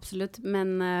absolutt.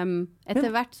 Men etter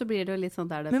hvert så blir det jo litt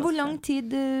sånn der det passer. Men hvor lang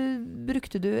tid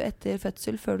brukte du etter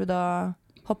fødsel før du da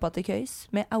hoppet til køys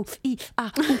med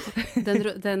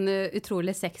den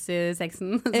utrolig sexy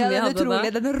sexen som vi hadde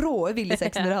da. Den råe ville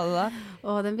sexen dere hadde da.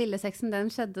 Og den ville sexen, den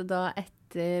skjedde da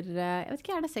etter, jeg vet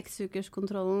ikke, er det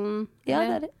 6-ukerskontrollen?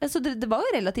 Ja, så det var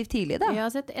jo relativt tidlig da. Ja,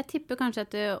 så jeg tipper kanskje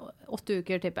etter 8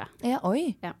 uker, tipper jeg. Ja,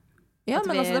 oi. Ja. Ja, at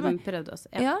men vi altså, prøvde oss.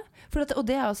 Og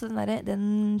det er også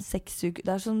den 6 uker.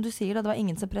 Det er som du sier, da, det var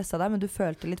ingen som presset deg, men du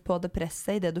følte litt på det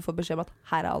presset i det du får beskjed om at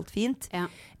her er alt fint.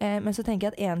 Men så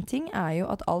tenker jeg at en ting er jo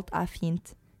at alt er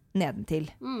fint nedentil.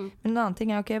 Men en annen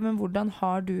ting er, men hvordan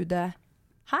har du det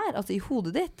her, altså i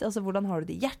hodet ditt? Altså hvordan har du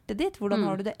det i hjertet ditt? Hvordan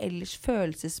har du det ellers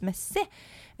følelsesmessig?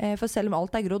 For selv om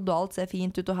alt er grodd og alt ser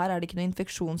fint ut, og her er det ikke noe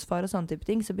infeksjonsfare og sånne type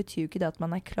ting, så betyr jo ikke det at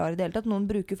man er klar i det hele tatt. Noen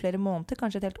bruker flere måneder,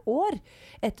 kanskje et helt år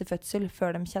etter fødsel,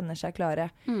 før de kjenner seg klare.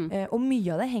 Og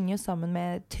mye av det henger jo sammen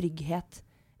med trygghet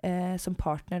som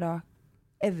partner da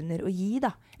evner å gi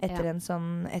da,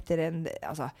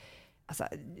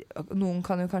 noen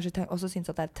kan jo kanskje også synes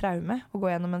at det er et traume å gå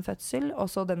gjennom en fødsel, og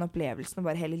så den opplevelsen og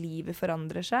bare hele livet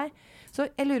forandrer seg. Så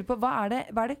jeg lurer på, hva er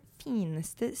det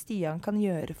fineste Stian kan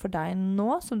gjøre for deg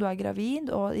nå som du er gravid,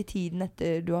 og i tiden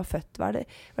etter du har født? Hva er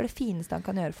det fineste han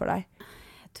kan gjøre for deg?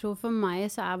 Jeg tror for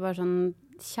meg så er bare sånn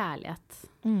kjærlighet.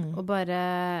 Og bare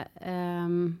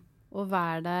å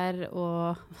være der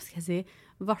og, hva skal jeg si,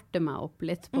 varte meg opp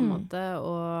litt på en måte,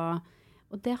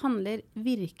 og det handler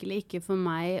virkelig ikke for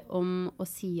meg om å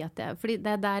si at fordi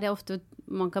det er der jeg ofte,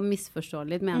 man kan misforstå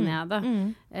litt, mener jeg da.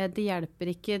 Det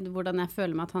hjelper ikke hvordan jeg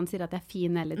føler meg at han sier at jeg er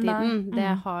fin hele tiden.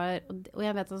 Og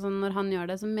jeg vet at når han gjør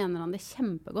det, så mener han det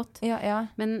kjempegodt.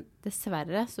 Men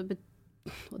dessverre, og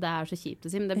det er så kjipt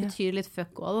å si, men det betyr litt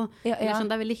fuck all. Jeg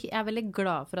er veldig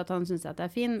glad for at han synes at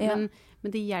jeg er fin,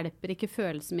 men det hjelper ikke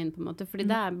følelsen min på en måte, fordi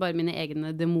det er bare mine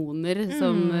egne demoner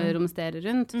som romsterer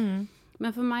rundt.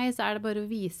 Men for meg så er det bare å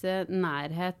vise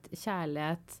nærhet,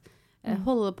 kjærlighet,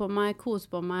 holde på meg, kose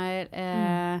på meg,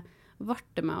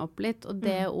 varte meg opp litt, og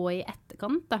det også i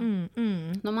etterkant da.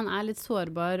 Når man er litt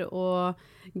sårbar og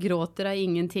gråter av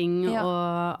ingenting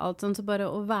og alt sånt, så bare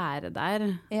å være der.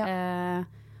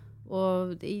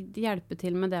 Og hjelpe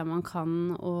til med det man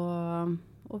kan, og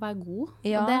være god.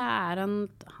 Og det er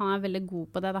han er veldig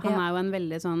god på det. Han er jo en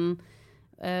veldig sånn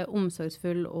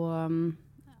omsorgsfull og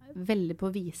veldig på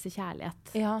å vise kjærlighet,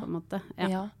 på en måte.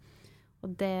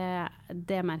 Og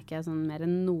det merker jeg sånn mer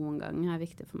enn noen gang er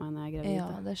viktig for meg når jeg er gravid. Ja,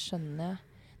 det skjønner jeg.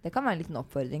 Det kan være en liten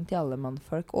oppfordring til alle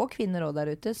mannfolk, og kvinner også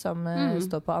der ute, som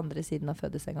står på andre siden av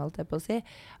fødesenga, alt jeg på å si,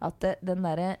 at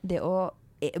det å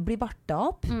bli varta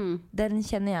opp, den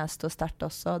kjenner jeg står sterkt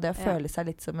også. Det å føle seg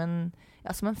litt som en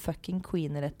fucking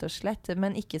queen, rett og slett.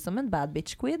 Men ikke som en bad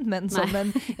bitch queen, men som en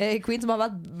queen som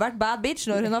har vært bad bitch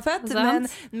når hun har født,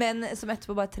 men som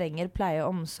etterpå bare trenger pleie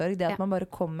og omsorg. Det at man bare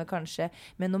kommer kanskje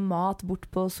med noe mat bort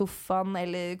på sofaen,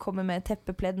 eller kommer med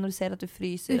teppepledd når du ser at du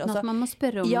fryser. Uten at man må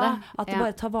spørre om det. At det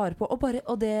bare tar vare på.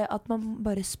 Og det at man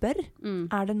bare spør,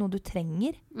 er det noe du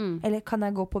trenger? Eller kan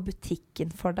jeg gå på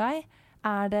butikken for deg?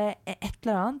 Er det et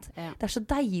eller annet? Det er så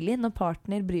deilig når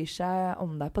partner bryr seg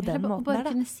om deg på den måten.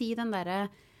 Bare kunne si den der,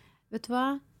 vet du hva,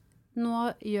 nå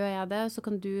gjør jeg det, så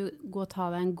kan du gå og ta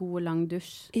deg en god lang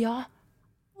dusj.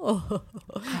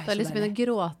 Da har lyst til å begynne å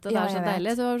gråte, det så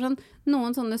deilig. Så det var sånn,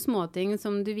 noen sånne småting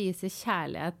som du viser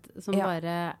kjærlighet, som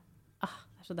bare,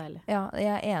 det så deilig. Ja,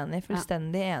 jeg enig,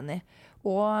 fullstendig enig.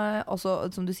 Og også,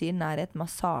 som du sier, nærhet,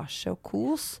 massasje og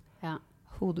kos. Ja.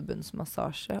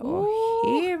 Hodebunnsmassasje og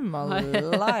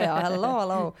Himalaya,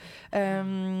 hello.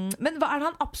 Men hva det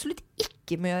han absolutt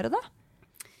ikke må gjøre da?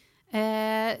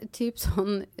 Typ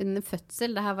sånn under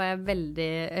fødsel, det her var jeg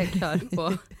veldig klar på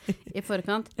i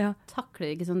forkant.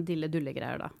 Takler ikke sånn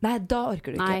dille-dulle-greier da. Nei, da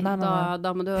orker du ikke. Nei.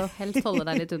 Da må du helst holde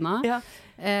deg litt unna.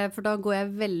 For da går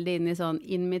jeg veldig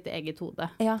inn mitt eget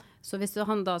hode. Så hvis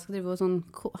han da skal drive og sånn,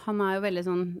 han jo veldig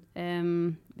sånn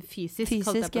fysisk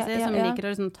holdt jeg på å si, som liker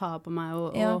å liksom ta på meg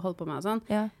og holde på meg og sånn,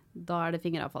 da det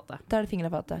fingeravfattet. Da det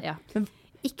fingeravfattet. Ja.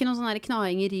 Ikke noen sånn her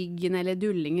knaing i ryggen eller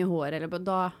dulling i håret, eller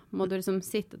da må du liksom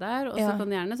sitte der, og så kan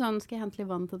du gjerne sånn, skal jeg hente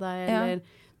litt vann til deg, eller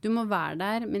du må være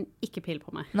der, men ikke pill på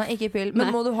meg. Nei, ikke pill.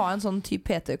 Men må du ha en sånn type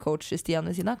PT-coach Stian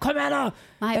ved siden av? Kom igjen da!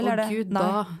 Nei, Gud,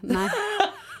 da. Nei.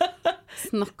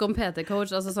 Snakk om PT-coach,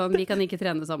 altså sånn, vi kan ikke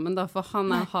trene sammen da, for han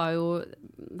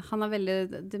har veldig,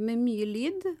 det med mye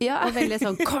lyd, og veldig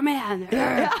sånn, kom igjen!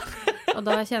 Og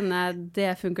da kjenner jeg, det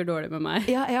funker dårlig med meg.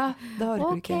 Da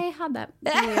orker du ikke. Ok, ha det.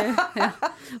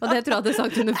 Og det tror jeg hadde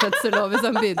sagt under fødsel også, hvis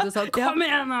han begynte sånn, kom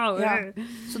igjen nå!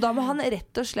 Så da må han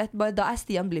rett og slett, da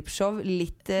Stian Blipp-show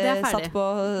litt satt på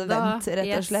vent,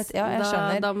 rett og slett. Ja, jeg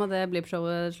skjønner. Da må det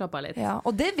Blipp-showet slappe av litt. Ja,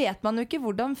 og det vet man jo ikke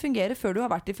hvordan fungerer før du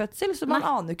har vært i fødsel, så man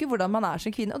aner jo ikke hvordan man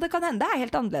som kvinne, og det kan hende det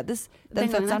helt annerledes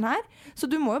den fødselen her, så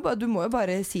du må jo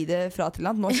bare si det fra til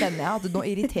han, nå kjenner jeg at nå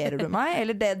irriterer du meg,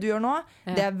 eller det du gjør nå,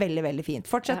 det veldig, veldig fint.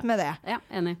 Fortsett med det. Ja,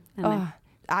 enig.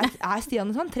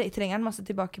 Stian sånn? Trenger han masse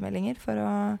tilbakemeldinger for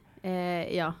å...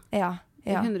 Ja.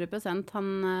 100%.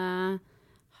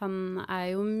 Han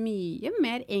jo mye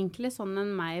mer egentlig sånn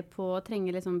enn meg på å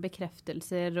trenge liksom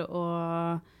bekreftelser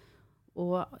og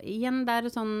igjen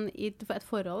det sånn i et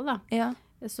forhold da.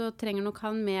 Så trenger nok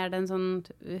han mer den sånn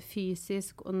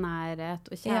fysisk og nærhet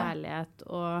og kjærlighet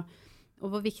og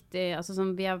hvor viktig, altså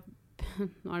sånn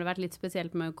nå har det vært litt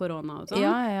spesielt med korona og sånn,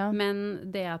 men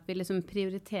det at vi liksom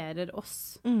prioriterer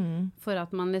oss for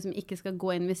at man liksom ikke skal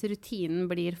gå inn hvis rutinen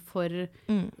blir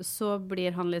så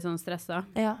blir han litt sånn stresset.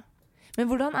 Men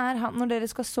hvordan han når dere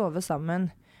skal sove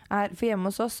sammen? For hjemme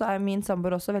hos oss så min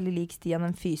samboer også veldig lik Stian,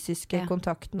 den fysiske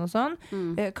kontakten og sånn.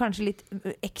 Kanskje litt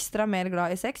ekstra mer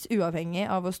glad i sex, uavhengig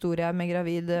av hvor stor jeg med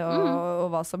gravid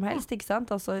og hva som helst, ikke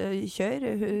sant? Altså kjør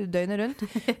døgnet rundt.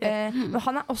 Men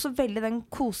han også veldig den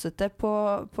kosete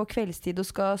på kveldstid og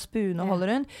skal spune og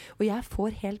holde rundt. Og jeg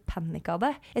får helt panikk av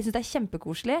det. Jeg synes det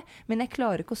kjempekoselig, men jeg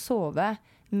klarer ikke å sove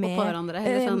med, på hverandre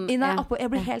sånn, jeg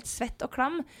blir helt svett og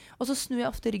klam og så snur jeg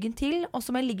ofte ryggen til og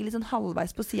så må jeg ligge litt sånn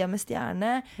halvveis på siden med stjerne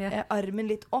armen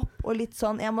litt opp og litt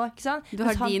sånn jeg må, ikke sant? Du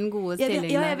har din gode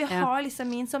stilling jeg vil ha liksom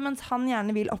min sånn, mens han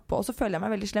gjerne vil oppe og så føler jeg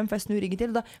meg veldig slem for jeg snur ryggen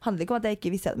til og da handler det ikke om at jeg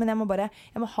ikke vil se det men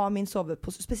jeg må ha min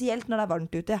soveposisjon spesielt når det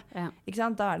varmt ute ikke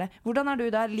sant? Da det hvordan du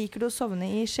der? Liker du å sovne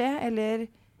i skje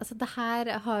eller? Altså det her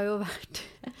har jo vært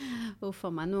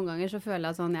for meg noen ganger så føler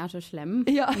jeg sånn jeg så slem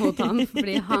mot han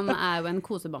fordi han jo en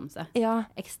kosebamse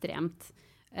ekstremt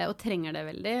og trenger det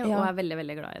veldig og veldig,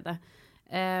 veldig glad i det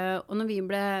og når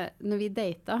vi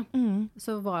datet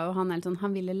så var jo han helt sånn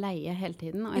han ville leie hele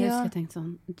tiden og jeg husker jeg tenkte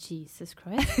sånn Jesus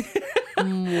Christ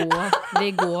må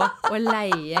vi gå og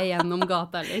leie gjennom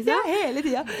gata liksom hele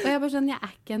tiden og jeg bare sånn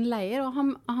jeg ikke en leier og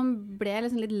han ble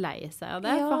liksom litt lei seg av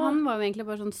det for han var jo egentlig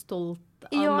bare sånn stolt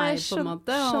av meg på en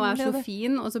måte, og så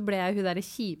fin og så ble jeg hun der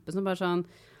kjipe som bare sånn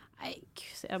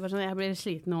jeg blir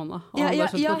sliten i hånda og han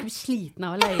bare sånn, du kan ikke bli sliten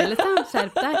av å leie liksom,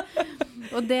 skjerp deg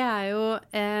og det jo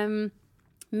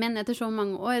men etter så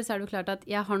mange år så det jo klart at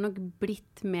jeg har nok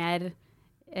blitt mer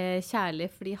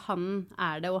kjærlig fordi han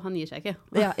det og han gir seg ikke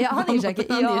han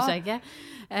gir seg ikke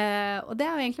og det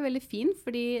jo egentlig veldig fint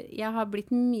fordi jeg har blitt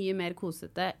mye mer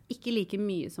kosete ikke like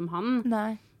mye som han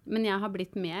men jeg har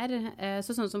blitt mer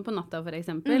sånn som på natta for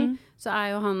eksempel så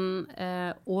jo han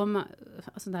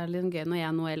altså det litt gøy når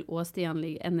jeg, Noel og Stian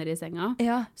ender i senga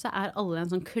så alle en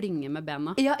sånn klynge med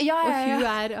bena og hun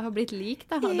har blitt lik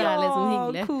da, og det litt sånn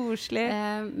hyggelig koselig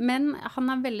men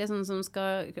han veldig sånn som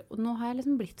skal nå har jeg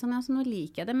liksom blitt sånn, så nå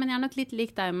liker jeg det men jeg nok litt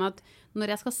lik deg med at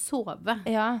når jeg skal sove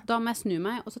da må jeg snu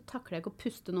meg og så takler jeg ikke å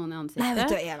puste noen i ansiktet nei,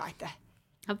 vet du, jeg vet det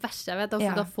det verste jeg vet,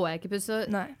 da får jeg ikke pusse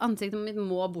ansiktet mitt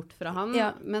må bort fra han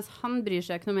mens han bryr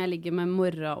seg ikke når jeg ligger med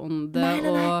morgenånde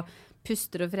og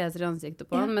puster og freser i ansiktet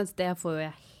på han mens det får jo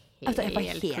jeg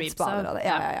helt spader av det.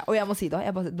 Ja. Og jeg må si det,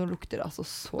 nå lukter det altså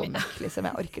så mørkt, liksom.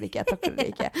 Jeg orker det ikke, jeg takler det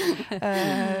ikke.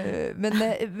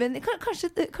 Men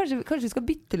kanskje vi skal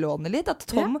byttelåne litt, at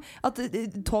Tom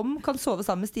kan sove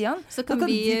sammen med Stian. Så kan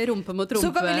vi rumpe mot rumpe. Så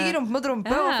kan vi ligge rumpe mot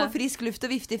rumpe og få frisk luft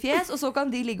og vifte fjes, og så kan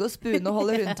de ligge og spune og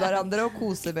holde rundt hverandre og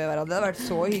kose med hverandre. Det har vært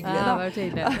så hyggelig, da. Det har vært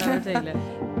hyggelig.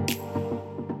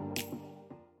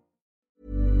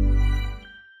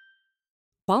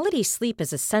 Quality sleep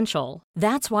is essential.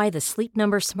 That's why the Sleep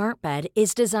Number Smart Bed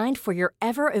is designed for your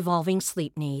ever-evolving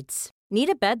sleep needs. Need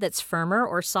a bed that's firmer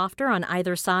or softer on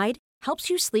either side? Helps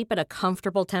you sleep at a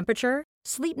comfortable temperature?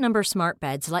 Sleep Number Smart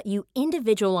Beds let you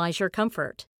individualize your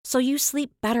comfort, so you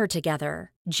sleep better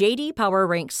together. J.D. Power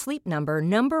ranks Sleep Number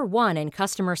 #1 in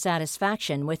customer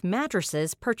satisfaction with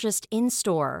mattresses purchased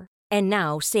in-store. And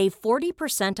now, save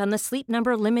 40% on the Sleep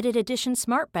Number Limited Edition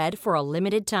Smart Bed for a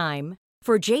limited time.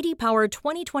 For J.D. Power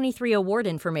 2023 award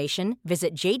information,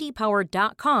 visit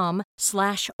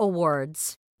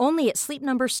jdpower.com/awards. Only at Sleep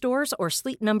Number stores or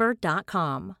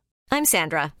sleepnumber.com. I'm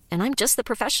Sandra, and I'm just the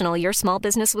professional your small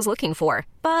business was looking for.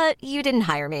 But you didn't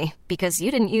hire me because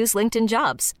you didn't use LinkedIn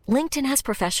Jobs. LinkedIn has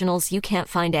professionals you can't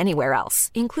find anywhere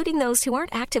else, including those who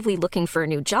aren't actively looking for a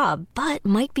new job, but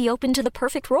might be open to the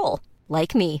perfect role,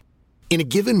 like me. In a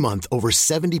given month, over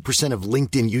 70% of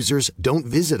LinkedIn users don't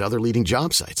visit other leading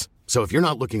job sites. So if you're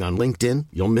not looking on LinkedIn,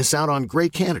 you'll miss out on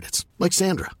great candidates like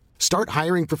Sandra. Start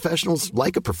hiring professionals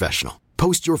like a professional.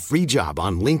 Post your free job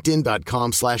on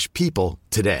linkedin.com/people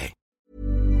today.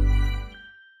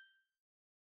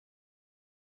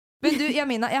 Men du,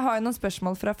 Jamina, jeg har jo noen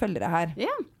spørsmål fra følgere her.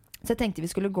 Ja. Så jeg tenkte vi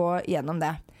skulle gå gjennom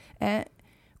det.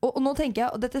 Og nå tenker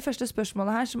jeg, og dette første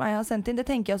spørsmålet her som jeg har sendt inn, det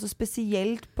tenker jeg også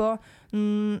spesielt på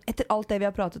etter alt det vi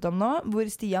har pratet om nå, hvor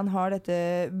Stian har dette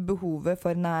behovet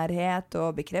for nærhet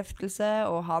og bekreftelse,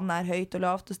 og han er høyt og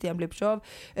lavt, og Stian blir på show,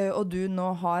 og du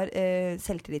nå har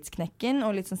selvtillitsknekken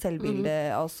og litt sånn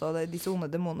selvbilde, altså disse onde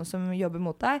demonene som jobber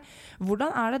mot deg. Hvordan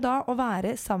er det da å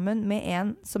være sammen med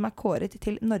en som er kåret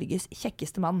til Norges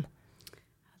kjekkeste mann?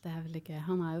 Det er vel ikke,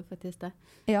 han er jo faktisk det.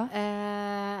 Ja.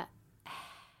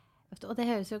 Og det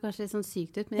høres jo kanskje litt sånn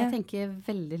sykt ut, men jeg tenker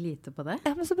veldig lite på det.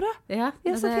 Ja, men så bra. Ja,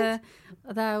 så fint.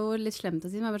 Det er jo litt slemt å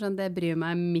si, men sånn, det bryr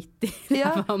meg midt i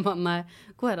hva man er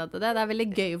kåret til det. Det er veldig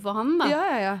gøy for han, da.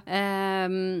 Ja.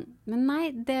 Men nei,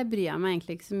 det bryr jeg meg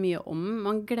egentlig ikke så mye om.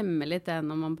 Man glemmer litt det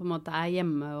når man på en måte er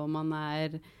hjemme, og man er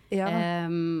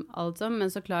alt sånn. Men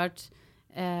så klart,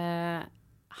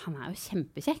 han er jo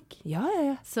kjempekjekk. Ja.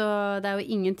 Så det er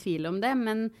jo ingen tvil om det,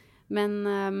 men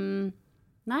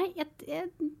nei, jeg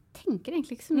tenker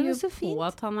egentlig ikke så mye på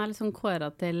at han er liksom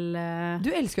kåret til Du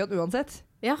elsker jo han uansett.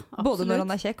 Ja, absolutt. Både når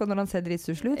han er kjekk og når han ser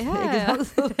dritstusselig ut. Ja.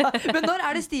 Men når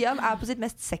er det Stian er på sitt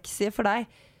mest sexy for deg?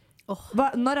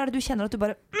 Når er det du kjenner at du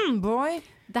bare boy?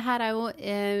 Det her er jo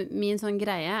min sånn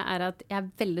greie er at jeg er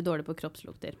veldig dårlig på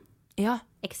kroppslukter. Ja.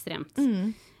 Ekstremt.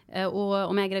 Og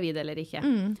om jeg er gravid eller ikke.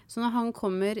 Så når han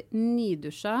kommer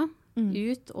nydusja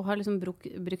ut og har liksom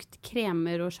brukt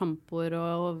kremer og sjampoer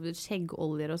og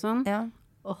skjeggoljer og sånn,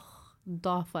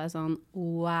 da får jeg sånn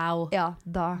wow. Ja,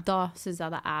 da synes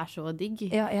jeg det er så digg.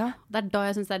 Ja. Det er da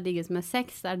jeg synes det er diggest med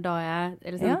sex. Det er da jeg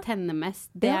liksom tenner mest.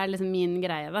 Det er liksom min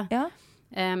greie, da. Ja.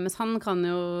 Mens han kan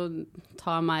jo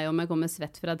ta meg om jeg kommer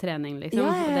svett fra trening, liksom.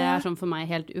 Ja. Det er sånn for meg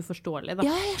helt uforståelig, da.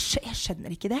 Ja, jeg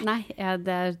skjønner ikke det. Nei,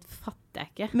 det fatter jeg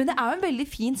ikke. Men det er jo en veldig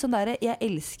fin sånn der, jeg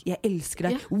elsker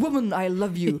deg, woman, I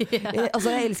love you.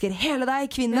 Altså, jeg elsker hele deg,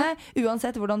 kvinne,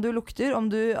 uansett hvordan du lukter, om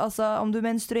du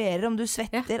menstruerer, om du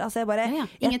svetter, altså jeg bare,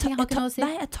 ingenting har ikke noe å si.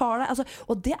 Nei, jeg tar deg, altså,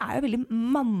 og det er jo veldig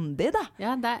mandig, da.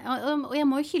 Ja, og jeg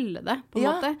må jo hylle det, på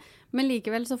en måte. Men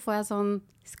likevel så får jeg sånn,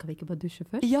 skal vi ikke bare dusje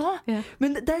først? Ja,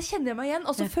 men der kjenner jeg meg igjen,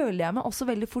 og så føler jeg meg også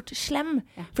veldig fort slem.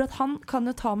 For at han kan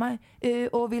jo ta meg,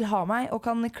 og vil ha meg, og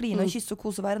kan kline og kysse og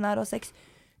kose og være nær og sex,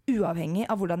 uavhengig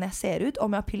av hvordan jeg ser ut,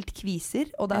 om jeg har pilt kviser,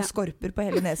 og det er skorper på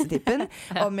hele nesetippen,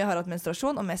 om jeg har hatt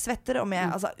menstruasjon, om jeg svetter,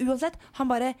 altså uansett, han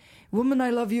bare, woman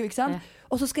I love you, ikke sant?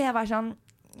 Og så skal jeg være sånn,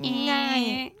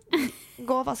 nei,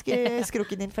 gå og vaske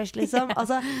skrukken din først, liksom.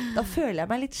 Altså, da føler jeg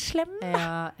meg litt slem.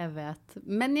 Ja, jeg vet.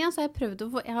 Men igjen så har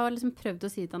jeg har liksom prøvd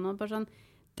å si til han bare sånn,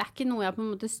 det er ikke noe jeg på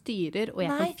en måte styrer, og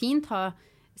jeg kan fint ha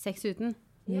sex uten,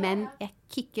 men jeg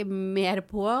kikker mer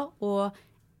på, og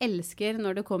elsker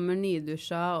når det kommer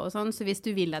nydusja og sånn, så hvis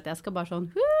du vil at jeg skal bare sånn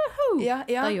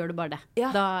da gjør du bare det.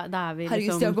 Da er vi liksom...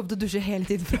 Herregud, Stian kommer til å dusje hele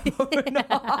tiden fremover nå.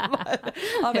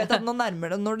 Han vet at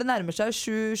når det nærmer seg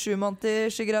 7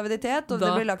 måneders graviditet, og det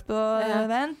blir lagt på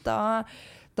vent, da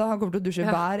han kommer til å dusje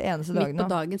hver eneste dag nå. Midt på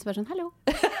dagen så bare sånn, hallo.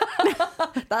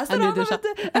 Der står han, vet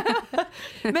du.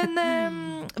 Men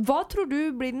hva tror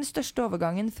du blir den største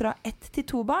overgangen fra 1 til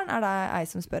 2 barn? Er det jeg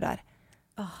som spør her?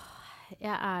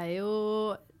 Jeg jo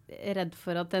redd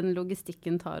for at den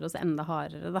logistikken tar oss enda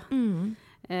hardere, da.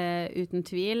 Uten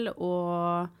tvil.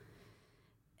 Og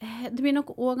det blir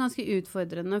nok også ganske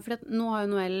utfordrende, for nå har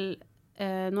jo Noel,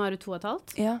 nå du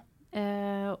 2,5. Ja.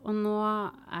 Og nå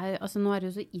nå det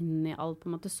jo så inn i alt, på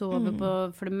en måte. Sove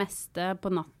for det meste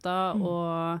på natta,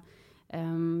 og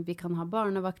vi kan ha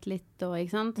barnevakt litt, og,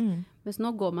 ikke sant? Mens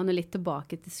nå går man jo litt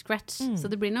tilbake til scratch,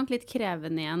 så det blir nok litt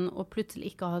krevende igjen å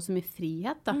plutselig ikke ha så mye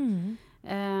frihet, da.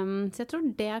 Så jeg tror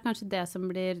det kanskje det som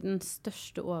blir den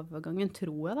største overgangen,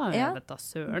 tror jeg da. Jeg vet da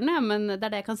søren, men det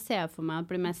det jeg kan se for meg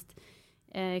at blir mest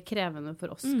krevende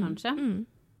for oss, kanskje.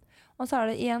 Og så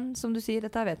det igjen, som du sier,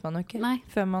 dette vet man jo ikke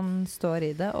før man står i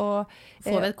det. Og,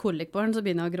 får vi et kolikbarn, så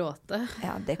begynner jeg å gråte.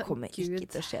 Ja, det kommer ikke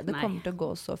til å skje. Det kommer til å gå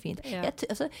så fint. Ja.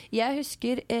 Jeg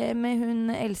husker med hun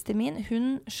eldste min, hun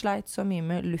sleit så mye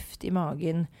med luft i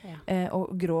magen,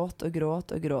 og gråt.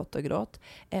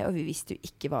 Og vi visste jo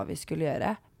ikke hva vi skulle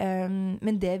gjøre.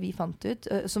 Men det vi fant ut,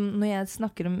 som når jeg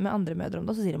snakker med andre mødre om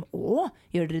det, så sier de,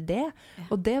 gjør dere det?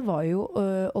 Og det var jo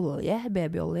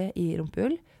babyolje i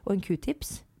rumpehull, og en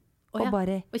Q-tips. Og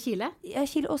kile? Ja,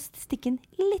 kile, og stikke den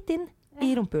litt inn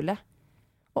i rumpehullet.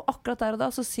 Og akkurat der og da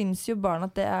så syns jo barn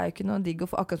at det jo ikke noe digg,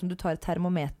 akkurat som du tar et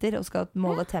termometer og skal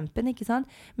måle tempen, ikke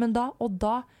sant? Men da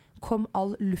kom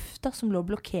all lufta som lå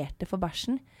blokkerte for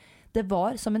bæsjen. Det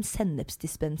var som en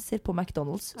sennepsdispenser på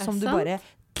McDonald's, som du bare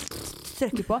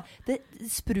trykker på.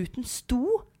 Spruten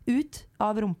sto ut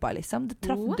av rumpa, liksom. Det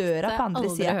traff døra på andre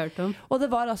siden. Og det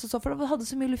var altså så, for det hadde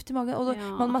så mye luft i magen, og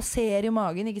man masserer jo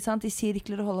magen, ikke sant, i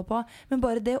sirkler og holder på. Men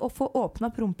bare det å få åpnet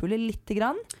opp rumpehullet litt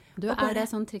grann. Det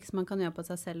sånn triks man kan gjøre på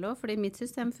seg selv også? Fordi mitt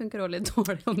system funker også litt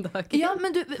dårlig om dagen. Ja, men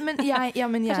jeg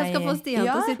Kanskje jeg skal få Stian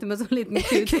til å sitte med sånn liten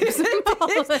Q-tips.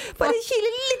 Bare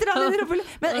kile litt rann i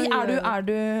rumpehullet. Men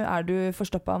er du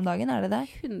forstoppet om dagen, det det?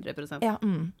 100%.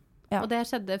 Ja. Og det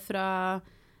skjedde fra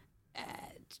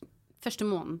første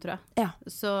måneden, tror jeg. Ja.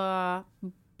 Så,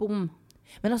 bom.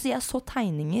 Men altså, jeg så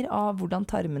tegninger av hvordan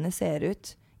tarmene ser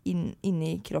ut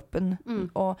inni kroppen,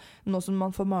 og nå som man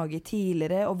får mage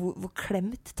tidligere, og hvor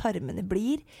klemt tarmene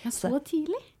blir. Ja, så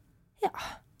tidlig? Ja.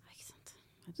 Ikke sant.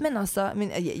 Men altså,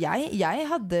 jeg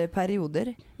hadde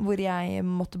perioder hvor jeg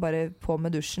måtte bare på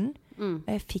med dusjen.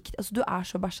 Du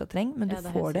så bæsjatreng, men du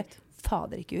får det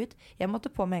fader ikke ut. Jeg måtte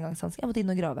på med engangshansker. Jeg måtte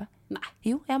inn og grave. Nei.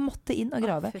 Jo, jeg måtte inn og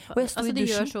grave. Og jeg sto i dusjen. Det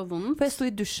gjør så vondt. For jeg sto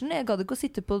i dusjen, jeg gadd ikke å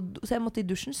sitte på, så jeg måtte i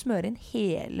dusjen smøre inn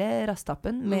hele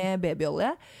rastappen med babyolje,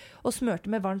 og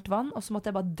smørte med varmt vann, og så måtte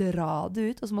jeg bare dra det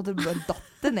ut, og så måtte det bare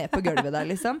datte ned på gulvet der,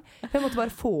 liksom. For jeg måtte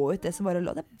bare få ut det som bare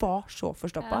lå. Det var så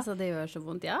forstoppet. Ja, altså, det gjør så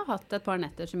vondt. Jeg har hatt et par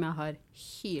netter som jeg har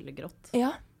hylegrått.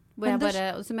 Ja.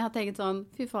 Som jeg har tenkt sånn,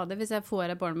 fy fader, hvis jeg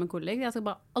får et barn med kolik, jeg skal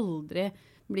bare aldri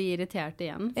bli irritert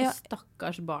igjen. For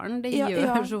stakkars barn, det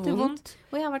gjør så vondt.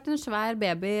 Og jeg har vært en svær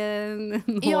baby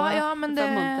nå. Ja, men det...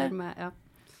 måneder med,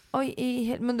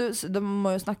 men du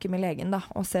må jo snakke med legen da,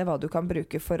 og se hva du kan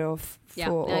bruke for å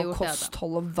få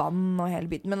kosthold og vann og hele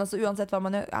biten. Men altså, uansett hva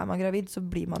man gjør, man gravid, så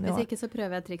blir man jo... Hvis ikke så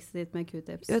prøver jeg trikset ditt med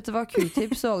Q-tips. Vet du hva,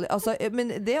 Q-tips og olje... Altså,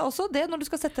 men det også det, når du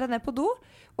skal sette deg ned på do,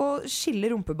 og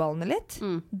skille rumpeballene litt,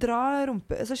 dra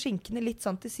skinkene litt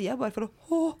sånn til siden, bare for å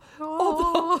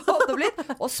holde litt,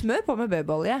 og smør på med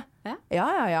babyolje.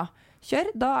 Ja.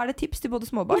 Kjør, da det tips til både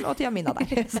småbarn og til Amina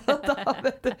der. Så da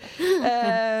vet du.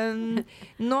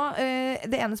 Nå,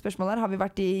 det ene spørsmålet her har vi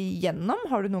vært igjennom.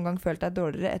 Har du noen gang følt deg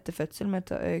dårligere etter fødsel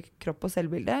med kropp og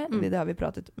selvbilde? Det har vi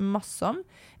pratet masse om.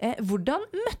 Hvordan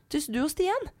møttes du og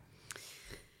Stian?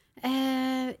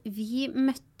 Vi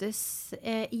møttes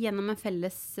gjennom en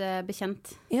felles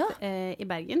bekjent i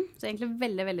Bergen. Så egentlig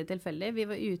veldig, veldig tilfeldig. Vi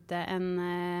var ute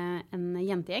en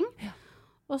jentegjeng. Ja.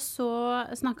 Og så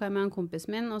snakket jeg med en kompis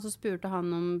min, og så spurte han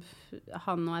om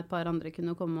han og et par andre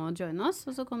kunne komme og joine oss,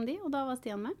 og så kom de, og da var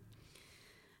Stian med.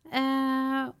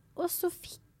 Og så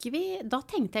fikk vi, da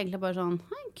tenkte jeg egentlig bare sånn,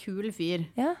 en kul fyr.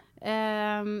 Ja.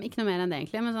 Ikke noe mer enn det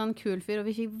egentlig, men sånn kul fyr, og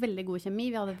vi fikk veldig god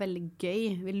kjemi, vi hadde veldig gøy,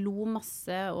 vi lo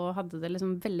masse og hadde det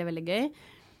liksom veldig, veldig gøy.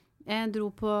 Jeg dro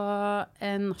på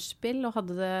en nachspiel og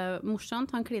hadde det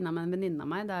morsomt. Han klina med en venninne av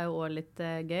meg, det jo også litt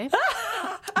gøy.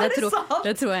 Det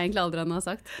tror jeg egentlig aldri han har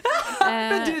sagt.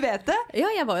 Men du vet det? Ja,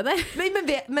 jeg var jo det.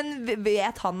 Men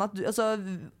vet han at du, altså,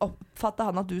 oppfattet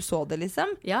han at du så det,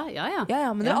 liksom? Ja.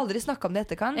 Men dere har aldri snakket om det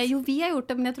etterkant? Jo, vi har gjort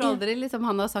det, men jeg tror aldri liksom,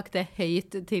 han har sagt det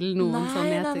høyt til noen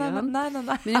sånn i etterkant. Nei.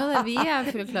 Men jo, vi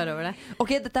fullt klar over det.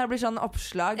 Ok, dette blir sånn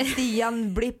oppslag. Stian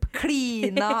Blipp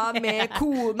klina med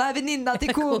kona, venninna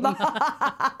til kona.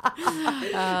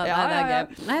 Ja, det gøy.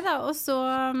 Neida,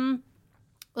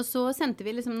 og så sendte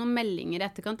vi liksom noen meldinger i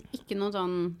etterkant. Ikke noe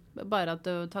sånn, bare at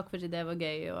takk for det var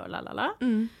gøy og lalala.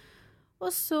 Og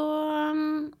så,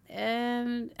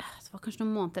 det var kanskje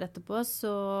noen måneder etterpå,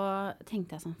 så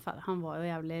tenkte jeg sånn, fader, han var jo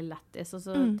jævlig lættis, og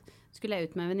så skulle jeg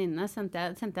ut med en venninne, sendte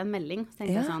jeg en melding, så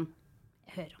tenkte jeg sånn,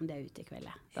 jeg hører om de er ute i kveld.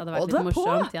 Det hadde vært litt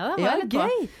morsomt. Ja, det var litt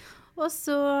gøy. Og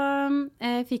så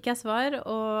fikk jeg svar,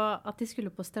 og at de skulle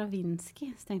på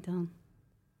Stravinskij. Så tenkte jeg sånn,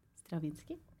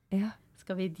 Stravinskij? Ja.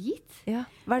 Skal vi dit? Ja.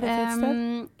 Hva er det for et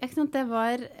sted? Ikke sant, det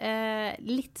var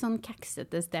litt sånn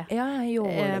kaksete sted. Ja,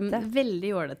 jålete. Veldig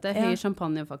jålete, høy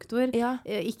champagnefaktor. Ja.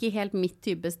 Ikke helt mitt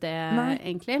type sted,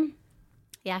 egentlig.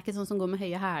 Jeg er ikke sånn som går med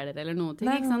høye hæler eller noe ting,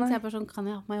 ikke sant? Så jeg bare sånn, kan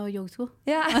jeg ha på meg joggsko?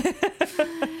 Ja.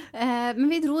 Men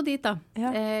vi dro dit da,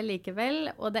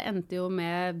 likevel, og det endte jo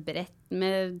med brett,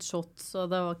 med shots, og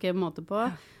det var ikke måte på.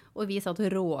 Og vi satt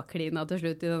råklina til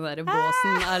slutt i den der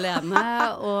båsen alene,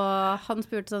 og han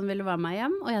spurte sånn, vil du være med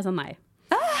hjem? Og jeg sa nei.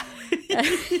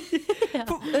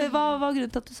 Hva var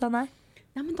grunnen til at du sa nei?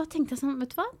 Ja, men da tenkte jeg sånn,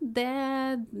 vet du hva?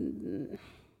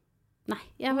 Nei,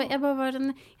 jeg bare var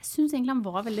sånn, jeg synes egentlig han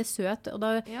var veldig søt, og da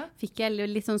fikk jeg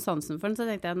litt sånn sansen for den, så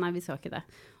tenkte jeg, nei, vi skal ikke det.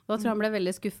 Og da tror jeg han ble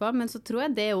veldig skuffet, men så tror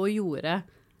jeg det også gjorde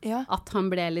at han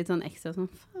ble litt sånn ekstra sånn,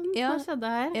 hva skjedde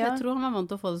her? Jeg tror han var vant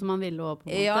til å få det som han ville også,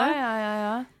 på en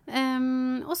måte.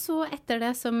 Og så etter det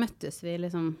så møttes vi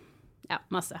liksom,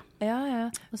 masse.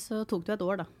 Og så tok det et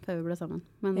år da, før vi ble sammen.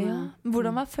 Men,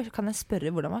 kan jeg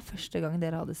spørre, hvordan var første gang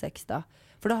dere hadde sex da?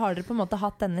 For da har dere på en måte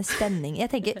hatt denne spenning.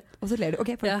 Jeg tenker, og så ler du,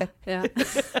 ok,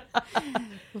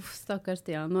 stakkars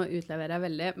Stian, nå utleverer jeg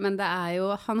veldig. Men det er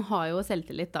jo, han har jo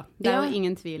selvtillit da. Det er jo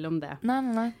ingen tvil om det.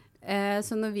 Nei.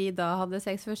 Så når vi da hadde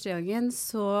sex første gangen,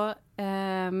 så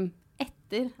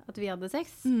etter at vi hadde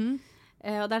sex,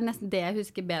 og det er nesten det jeg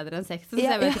husker bedre enn sexen, så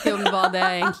jeg vet ikke om hva det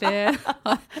egentlig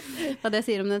hva det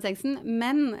sier om den sexen,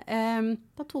 men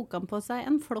da tok han på seg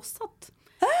en flosshatt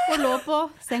og lå på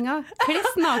senga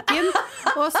kliss naken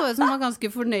og så ut som han var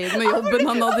ganske fornøyd med jobben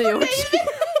han hadde gjort.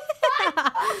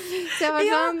 Så jeg var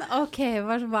sånn, ok,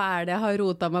 hva er det jeg har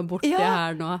rotet meg borti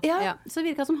her nå? Så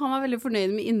virket som han var veldig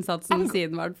fornøyd med innsatsen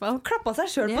sin, i hvert fall. Han klappet seg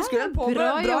selv på skulderen på bra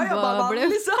jobba,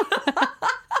 liksom.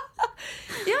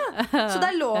 Så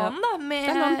der lå han da,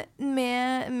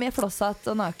 med flosshatt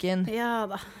og naken. Ja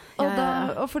da.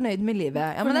 Og fornøyd med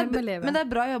livet. Men det er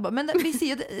bra jobba. Men vi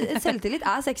sier at selvtillit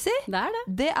er sexy. Det er det.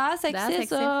 Det er sexy.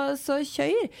 Så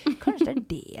kjør. Kanskje det er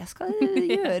det jeg skal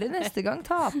gjøre neste gang.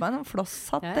 Ta på meg en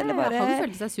flosshatt eller bare... Han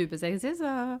følte seg supersexy,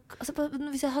 så... Altså,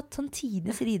 hvis jeg har hatt sånn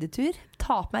tidenes ridetur,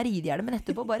 ta på meg ridehjelmen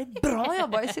etterpå, bare bra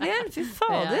jobba, Iselin. Fy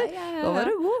fader. Da var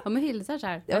du god. Han må hylle seg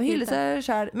selv. Ja, hylle seg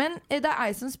selv. Men det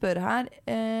er jeg som spør her,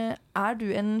 er du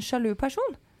en sjalu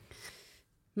person?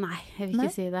 Nei, jeg vil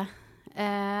ikke si det.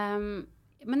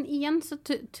 Men igjen så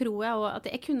tror jeg også at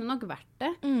jeg kunne nok vært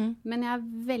det, men jeg er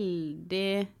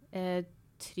veldig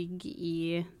trygg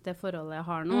i det forholdet jeg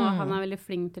har nå, og han er veldig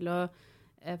flink til å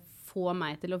få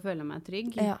meg til å føle meg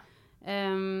trygg.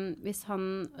 Hvis han,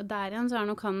 der igjen så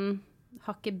er nok han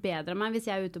hakket bedre enn meg. Hvis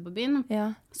jeg er ute på byen,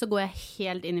 så går jeg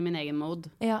helt inn i min egen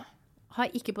mode. Har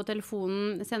ikke på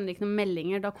telefonen, sender ikke noen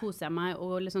meldinger, da koser jeg meg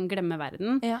og liksom glemmer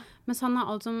verden. Mens han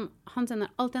sender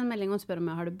alltid en melding og spør om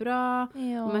jeg har det bra,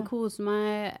 om jeg koser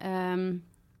meg.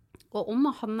 Og om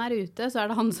han er ute, så er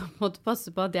det han som måtte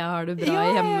passe på at jeg har det bra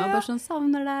hjemme, og bare sånn,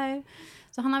 savner deg.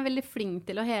 Så han er veldig flink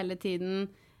til å hele tiden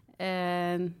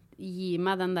gi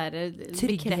meg den der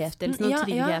bekreftelsen og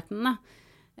tryggheten da.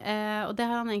 Og det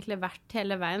har han egentlig vært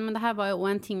hele veien, men det her var jo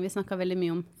også en ting vi snakket veldig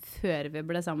mye om før vi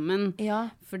ble sammen,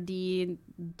 fordi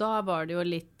da var det jo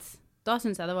litt, da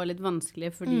synes jeg det var litt vanskelig,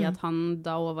 fordi at han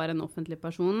da også var en offentlig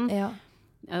person,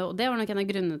 og det var nok en av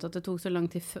grunnene til at det tok så lang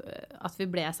tid at vi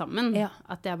ble sammen,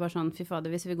 at jeg bare sånn, fy fader,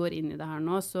 hvis vi går inn i det her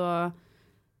nå, så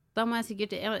da må jeg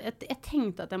sikkert, jeg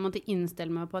tenkte at jeg måtte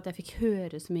innstille meg på at jeg fikk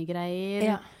høre så mye greier,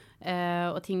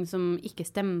 og ting som ikke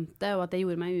stemte, og at det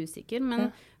gjorde meg usikker,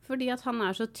 men fordi at han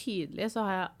er så tydelig, så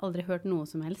har jeg aldri hørt noe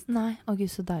som helst. Nei, å Gud,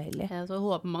 så deilig. Så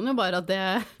håper man jo bare at det,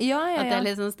 at det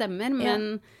liksom stemmer,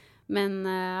 men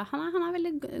han er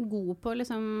veldig god på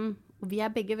liksom, og vi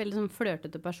er begge veldig sånn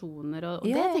flørtete personer, og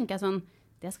det tenker jeg sånn,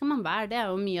 det skal man være, det er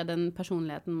jo mye av den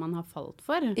personligheten man har falt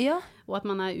for, og at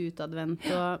man er utadvendt,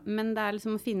 men det er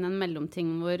liksom å finne en mellomting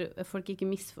hvor folk ikke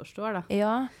misforstår da.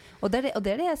 Ja, og det er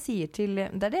det jeg sier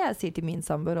til min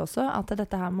samboer også, at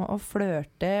dette her med å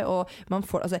flørte, og man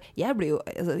får, altså, jeg blir jo,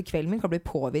 altså, kvelden min kan bli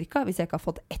påvirket hvis jeg ikke har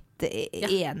fått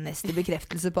eneste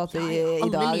bekreftelse på at i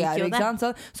dag er det, ikke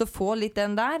sant? Så få litt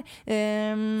den der.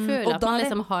 Føler at man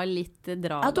liksom har litt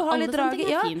drag. At du har litt drag,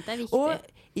 fint, det er viktig. Og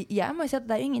jeg må si at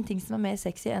det er jo ingenting som er mer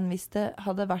sexy enn hvis det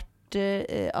hadde vært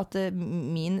at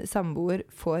min samboer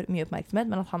får mye oppmerksomhet,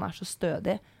 men at han er så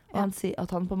stødig, og han sier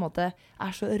at han på en måte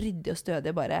er så ryddig og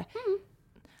stødig, bare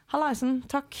Hallaisen,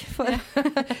 takk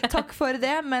for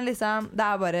det, men liksom, det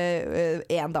bare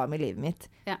en dame i livet mitt,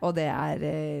 og det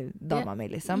dama mi,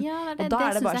 liksom. Ja, og da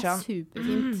det bare sånn,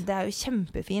 superfint. det jo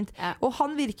kjempefint. Ja. Og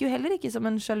han virker jo heller ikke som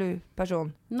en sjalu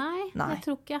person. Nei. Jeg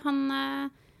tror ikke han...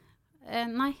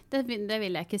 nei, det vil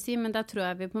jeg ikke si, men da tror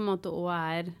jeg vi på en måte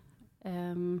også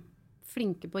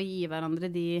flinke på å gi hverandre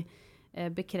de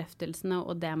bekreftelsene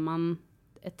og det man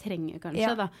trenger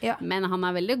kanskje da. Men han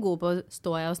veldig god på å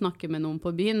stå og snakke med noen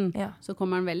på byen. Så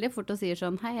kommer han veldig fort og sier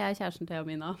sånn, hei, jeg kjæresten til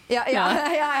Amina.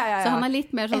 Så han litt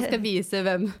mer sånn skal vise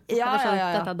hvem.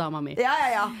 Dette dama mi.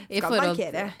 Skal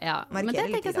markere. Men det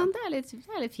tenker jeg sånn, det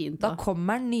litt fint da. Da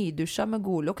kommer han nydusja med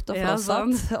god lukt og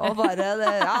flossatt, og bare,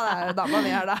 det dama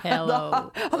mi da.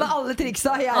 Han alle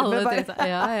triksa i ermet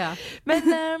bare. Men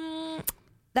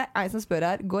det en som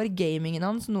spør her, går gamingen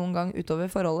hans noen gang utover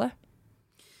forholdet?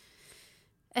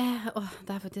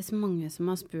 Det faktisk mange som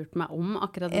har spurt meg om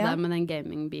akkurat det der med den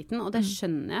gaming-biten, og det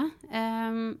skjønner jeg.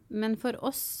 Men for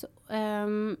oss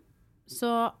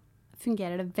så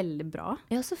fungerer det veldig bra.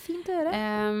 Ja, så fint å gjøre.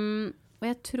 Og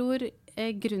jeg tror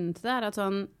grunnen til det at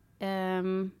sånn,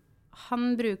 han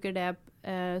bruker det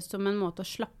som en måte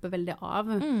å slappe veldig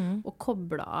av og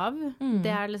koble av.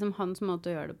 Det liksom hans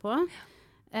måte å gjøre det på.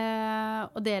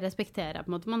 Og det respekterer jeg på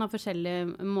en måte. Man har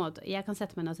forskjellige måter. Jeg kan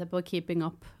sette meg ned og se på Keeping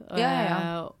Up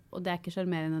og det ikke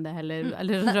sjarmerende det heller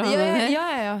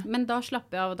men da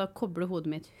slapper jeg av og da kobler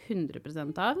hodet mitt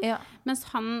 100% av mens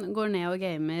han går ned og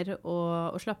gamer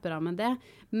og slapper av med det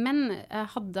men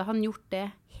hadde han gjort det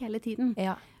hele tiden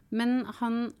men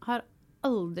han har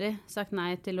aldri sagt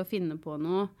nei til å finne på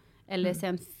noe eller se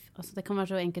en altså det kan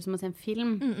være så enkelt som å se en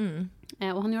film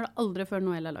og han gjør det aldri før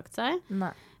Noel har lagt seg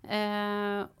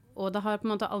og det har på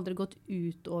en måte aldri gått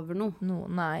ut over noe.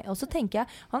 Nei, og så tenker jeg,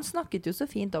 han snakket jo så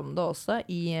fint om det også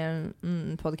i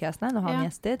podcasten når han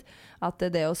gjestet, at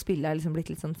det å spille liksom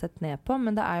blitt litt sånn sett ned på,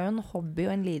 men det jo en hobby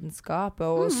og en lidenskap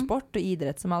og sport og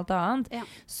idrett som alt annet.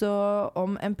 Så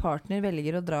om en partner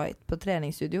velger å dra på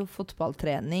treningsstudio,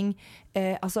 fotballtrening,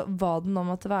 altså hva det nå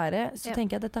måtte være, så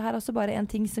tenker jeg at dette her også bare en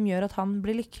ting som gjør at han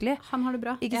blir lykkelig. Han har det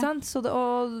bra. Ikke sant? Så det,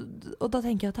 og da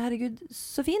tenker jeg at herregud,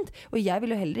 så fint. Og jeg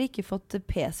ville jo heller ikke fått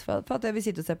pes for at jeg vil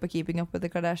sitte og se på Keeping Up with the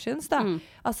Kardashians da.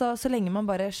 Altså, så lenge man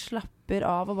bare slapper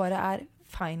av og bare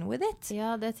fine with it.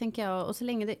 Ja, det tenker jeg også. Og så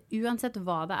lenge det, uansett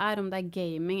hva det om det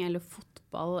gaming eller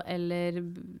fotball eller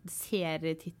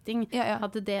serietitting,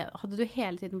 hadde du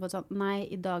hele tiden fått sånn, nei,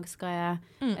 i dag skal jeg,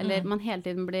 eller man hele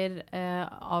tiden blir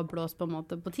avblåst på en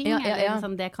måte på ting, eller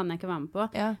sånn, det kan jeg ikke være med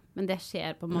på. Men det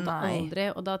skjer på en måte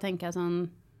aldri, og da tenker jeg sånn,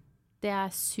 det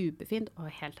superfint, og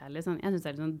helt ærlig, sånn, jeg synes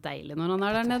det litt sånn deilig når han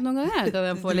der nede noen ganger. Kan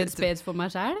jeg få litt space for meg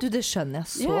selv? Du, det skjønner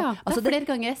jeg så. Altså, flere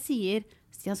ganger jeg sier,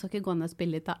 Stian skal ikke gå ned og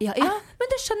spille litt da. Ja,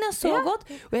 men det skjønner jeg så godt.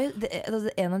 Og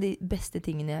en av de beste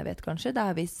tingene jeg vet kanskje, det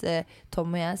hvis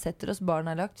Tom og jeg setter oss,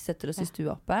 barna lagt, setter oss i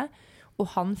stua oppe, og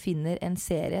han finner en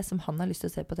serie som han har lyst til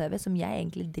å se på TV, som jeg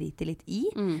egentlig driter litt i,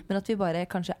 men at vi bare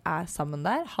kanskje sammen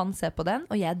der, han ser på den,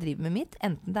 og jeg driver med mitt,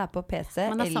 enten det på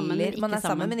PC, man eller man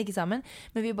sammen, men ikke sammen,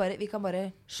 men vi kan bare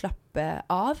slappe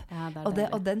av,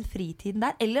 og den fritiden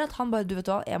der, eller at han bare, du vet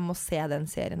hva, jeg må se den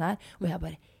serien her, og jeg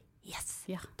bare, yes,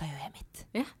 da gjør jeg mitt.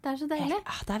 Ja, det så deilig.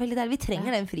 Det veldig deilig, vi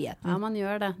trenger den friheten. Ja, man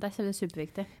gjør det, det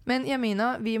superviktig. Men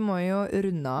Yamina, vi må jo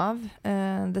runde av,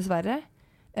 dessverre,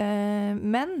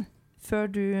 men før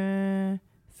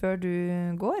du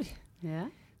går,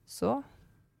 så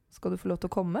skal du få lov til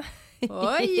å komme.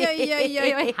 Oi,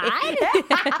 her!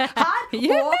 Her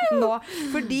og nå.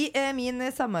 Fordi min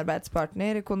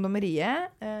samarbeidspartner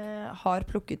Kondomeriet har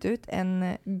plukket ut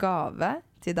en gave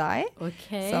til deg,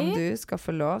 som du skal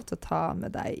få lov til å ta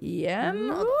med deg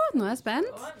hjem. Nå jeg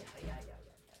spent.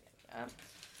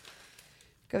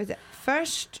 Skal vi se.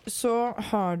 Først så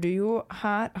har du jo,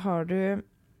 her har du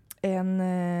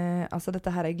altså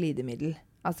dette her glidemiddel.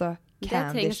 Altså candy det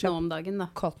trengs nå om dagen da.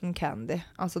 Cotton candy.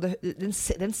 Altså den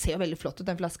ser jo veldig flott ut,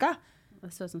 den flaska. Det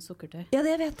ser ut som sukkertøy. Ja,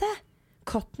 det vet jeg.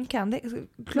 Cotton candy.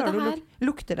 Klarer du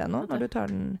lukter det nå når du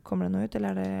tar den? Kommer den ut,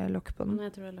 eller det lokk på den?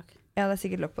 Nei, jeg tror det lokk. Ja, det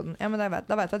sikker lokk på den. Ja, men da vet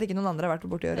jeg at ikke noen andre har vært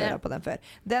borti og røra på den før.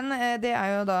 Det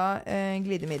jo da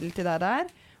glidemiddel til deg der.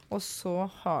 Og så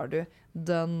har du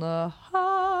denne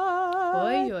her.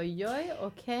 Oi,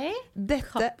 ok. Dette,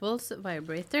 Couples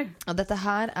vibrator. Og dette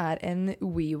her en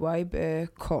WeVibe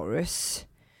Chorus.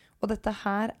 Og dette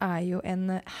her jo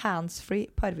en hands-free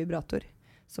parvibrator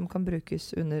som kan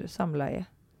brukes under samleie.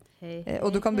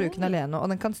 Og du kan bruke den alene,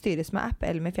 og den kan styres med app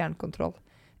eller med fjernkontroll.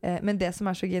 Men det som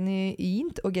så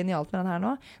genuint og genialt med den her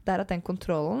nå, det at den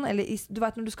kontrollen, eller du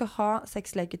vet når du skal ha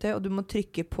sexleketøy, og du må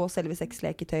trykke på selve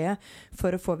sexleketøyet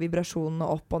for å få vibrasjonene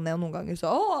opp og ned, og noen ganger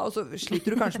og så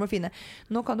sliter du kanskje med å finne.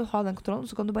 Nå kan du ha den kontrollen,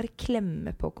 så kan du bare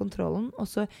klemme på kontrollen, og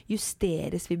så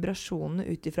justeres vibrasjonene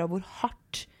ut ifra hvor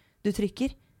hardt du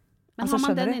trykker. Men har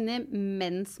man den inni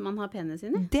mens man har penis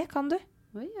inni? Det kan du.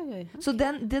 Oi, okay. Så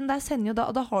den der sender jo da,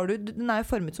 og da har du, den jo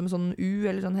formet som en sånn U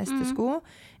eller sånn hestesko,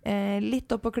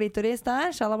 litt opp på klitoris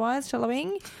der, shalabais,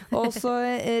 shalawing, og så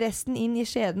resten inn i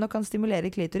skjeden og kan stimulere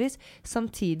klitoris,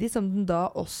 samtidig som den da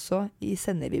også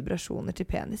sender vibrasjoner til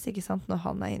penis, ikke sant, når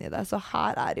han inni der. Så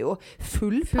her det jo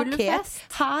full pakket.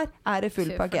 Fest. Her det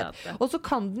full pakket. Og så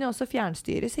kan den jo også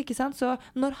fjernstyres, ikke sant, så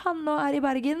når han nå i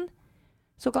Bergen,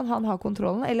 så kan han ha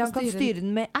kontrollen, eller han kan styre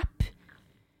den med app.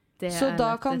 Så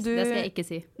da kan du... Det skal jeg ikke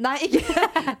si. Nei, ikke.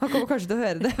 Han kommer kanskje til å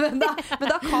høre det. Men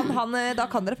da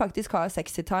kan dere faktisk ha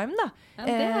sexy time, da. Ja,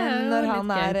 når han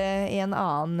i en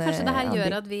annen... Kanskje det her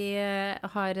gjør at vi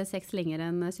har sex lenger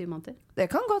enn 7 måneder? Det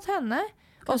kan godt hende.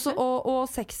 Også, og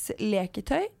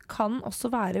sexleketøy kan også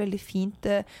være veldig fint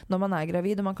når man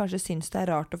gravid, og man kanskje synes det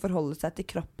rart å forholde seg til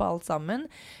kropp og alt sammen,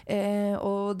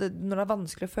 og når det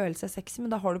vanskelig å føle seg sexy, men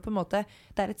da har du på en måte,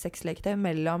 det et sexleketøy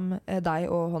mellom deg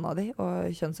og hånda di, og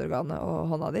kjønnsorganet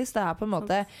og hånda di, så det på en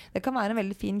måte, det kan være en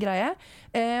veldig fin greie.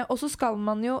 Og så skal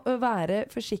man jo være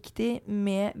forsiktig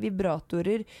med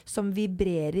vibratorer som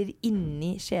vibrerer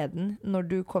inni skjeden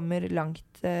når du kommer langt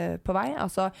på vei,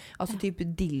 altså type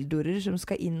dildorer som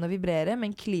skal inn og vibrere,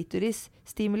 men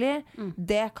klitorisstimuli,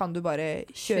 det kan du bare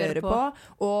kjøre på,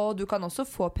 og du kan også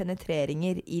få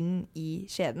penetreringer inn i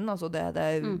skjeden, altså det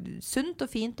sunt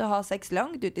og fint å ha sex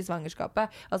langt ut i svangerskapet,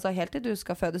 altså helt til du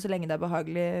skal føde så lenge det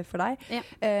behagelig for deg,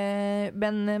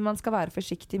 men man skal være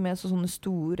forsiktig med sånne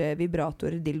store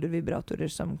vibratorer, dildovibratorer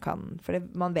som kan, for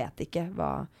man vet ikke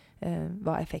hva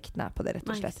effekten på det, rett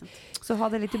og slett. Så ha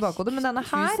det litt i bakhodet. Men denne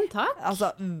her, tusen takk. Altså,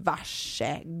 vær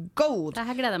så god. Det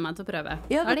her gleder jeg meg til å prøve.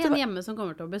 Ja, det en hjemme som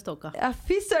kommer til å bli stalka. Ja,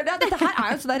 fy søren. Ja, dette her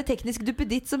jo en sånn der teknisk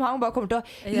duppeditt som han bare kommer til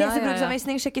å lese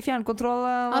bruksanvisning, sjekke fjernkontroll.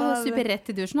 Super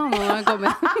rett i dusjen han når han kommer.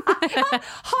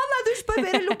 Han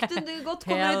dusjbarberer, lukter godt,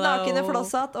 kommer ut nakene,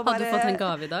 flossatt. Hadde du fått en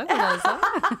gave i dag?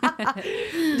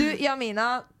 Du, Jamina,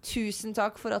 tusen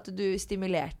takk for at du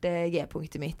stimulerte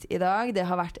G-punktet mitt i dag. Det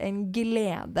har vært en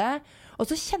glede. Og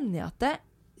så kjenner jeg at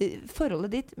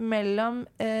forholdet ditt mellom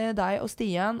deg og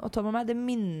Stian og Tom og meg, det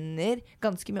minner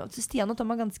ganske mye. Stian og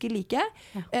Tom ganske like,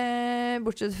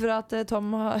 bortsett fra at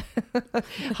Tom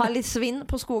har litt svinn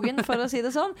på skogen, for å si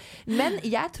det sånn. Men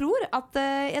jeg tror at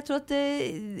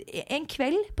en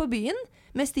kveld på byen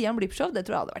med Stian Blippshow, det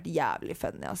tror jeg hadde vært jævlig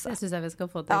funny, altså. Det synes jeg vi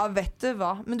skal få til. Ja, vet du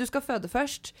hva? Men du skal føde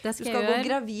først. Du skal gå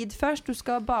gravid først. Du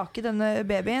skal bake denne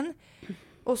babyen.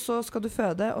 Og så skal du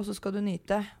føde, og så skal du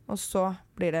nyte, og så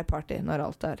blir det party når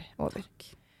alt over.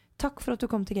 Takk for at du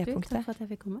kom til G-punktet. Takk for at jeg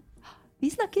fikk komme.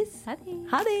 Vi snakkes.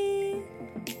 Ha det.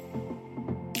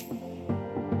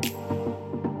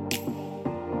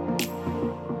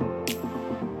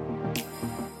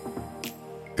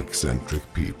 Eccentric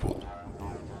people.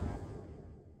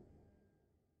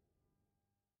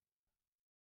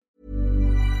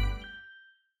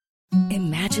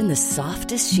 Imagine the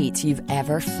softest sheets you've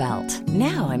ever felt.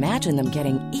 Now imagine them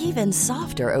getting even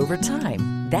softer over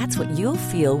time. That's what you'll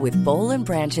feel with Boll &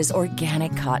 Branch's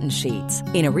organic cotton sheets.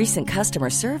 In a recent customer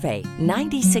survey,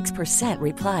 96%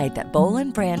 replied that Boll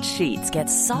 & Branch sheets get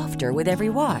softer with every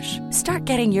wash. Start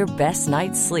getting your best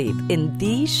night's sleep in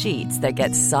these sheets that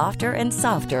get softer and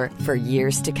softer for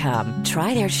years to come.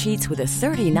 Try their sheets with a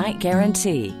 30-night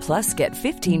guarantee. Plus, get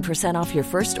 15% off your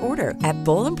first order at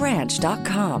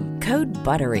BollandBranch.com. Code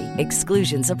BUTTERY.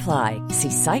 Exclusions apply.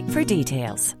 See site for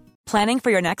details. Planning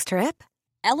for your next trip?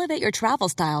 Elevate your travel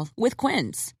style with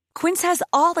Quince. Quince has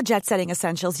all the jet-setting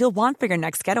essentials you'll want for your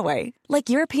next getaway,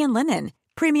 like European linen,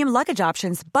 premium luggage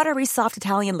options, buttery soft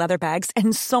Italian leather bags,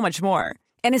 and so much more.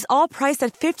 And is all priced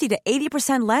at 50 to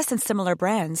 80% less than similar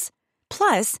brands.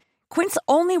 Plus, Quince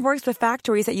only works with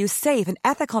factories that use safe and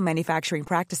ethical manufacturing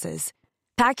practices.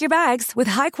 Pack your bags with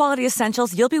high-quality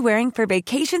essentials you'll be wearing for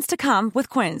vacations to come with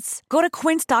Quince. Go to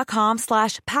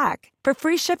quince.com/pack for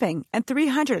free shipping and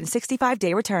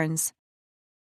 365-day returns.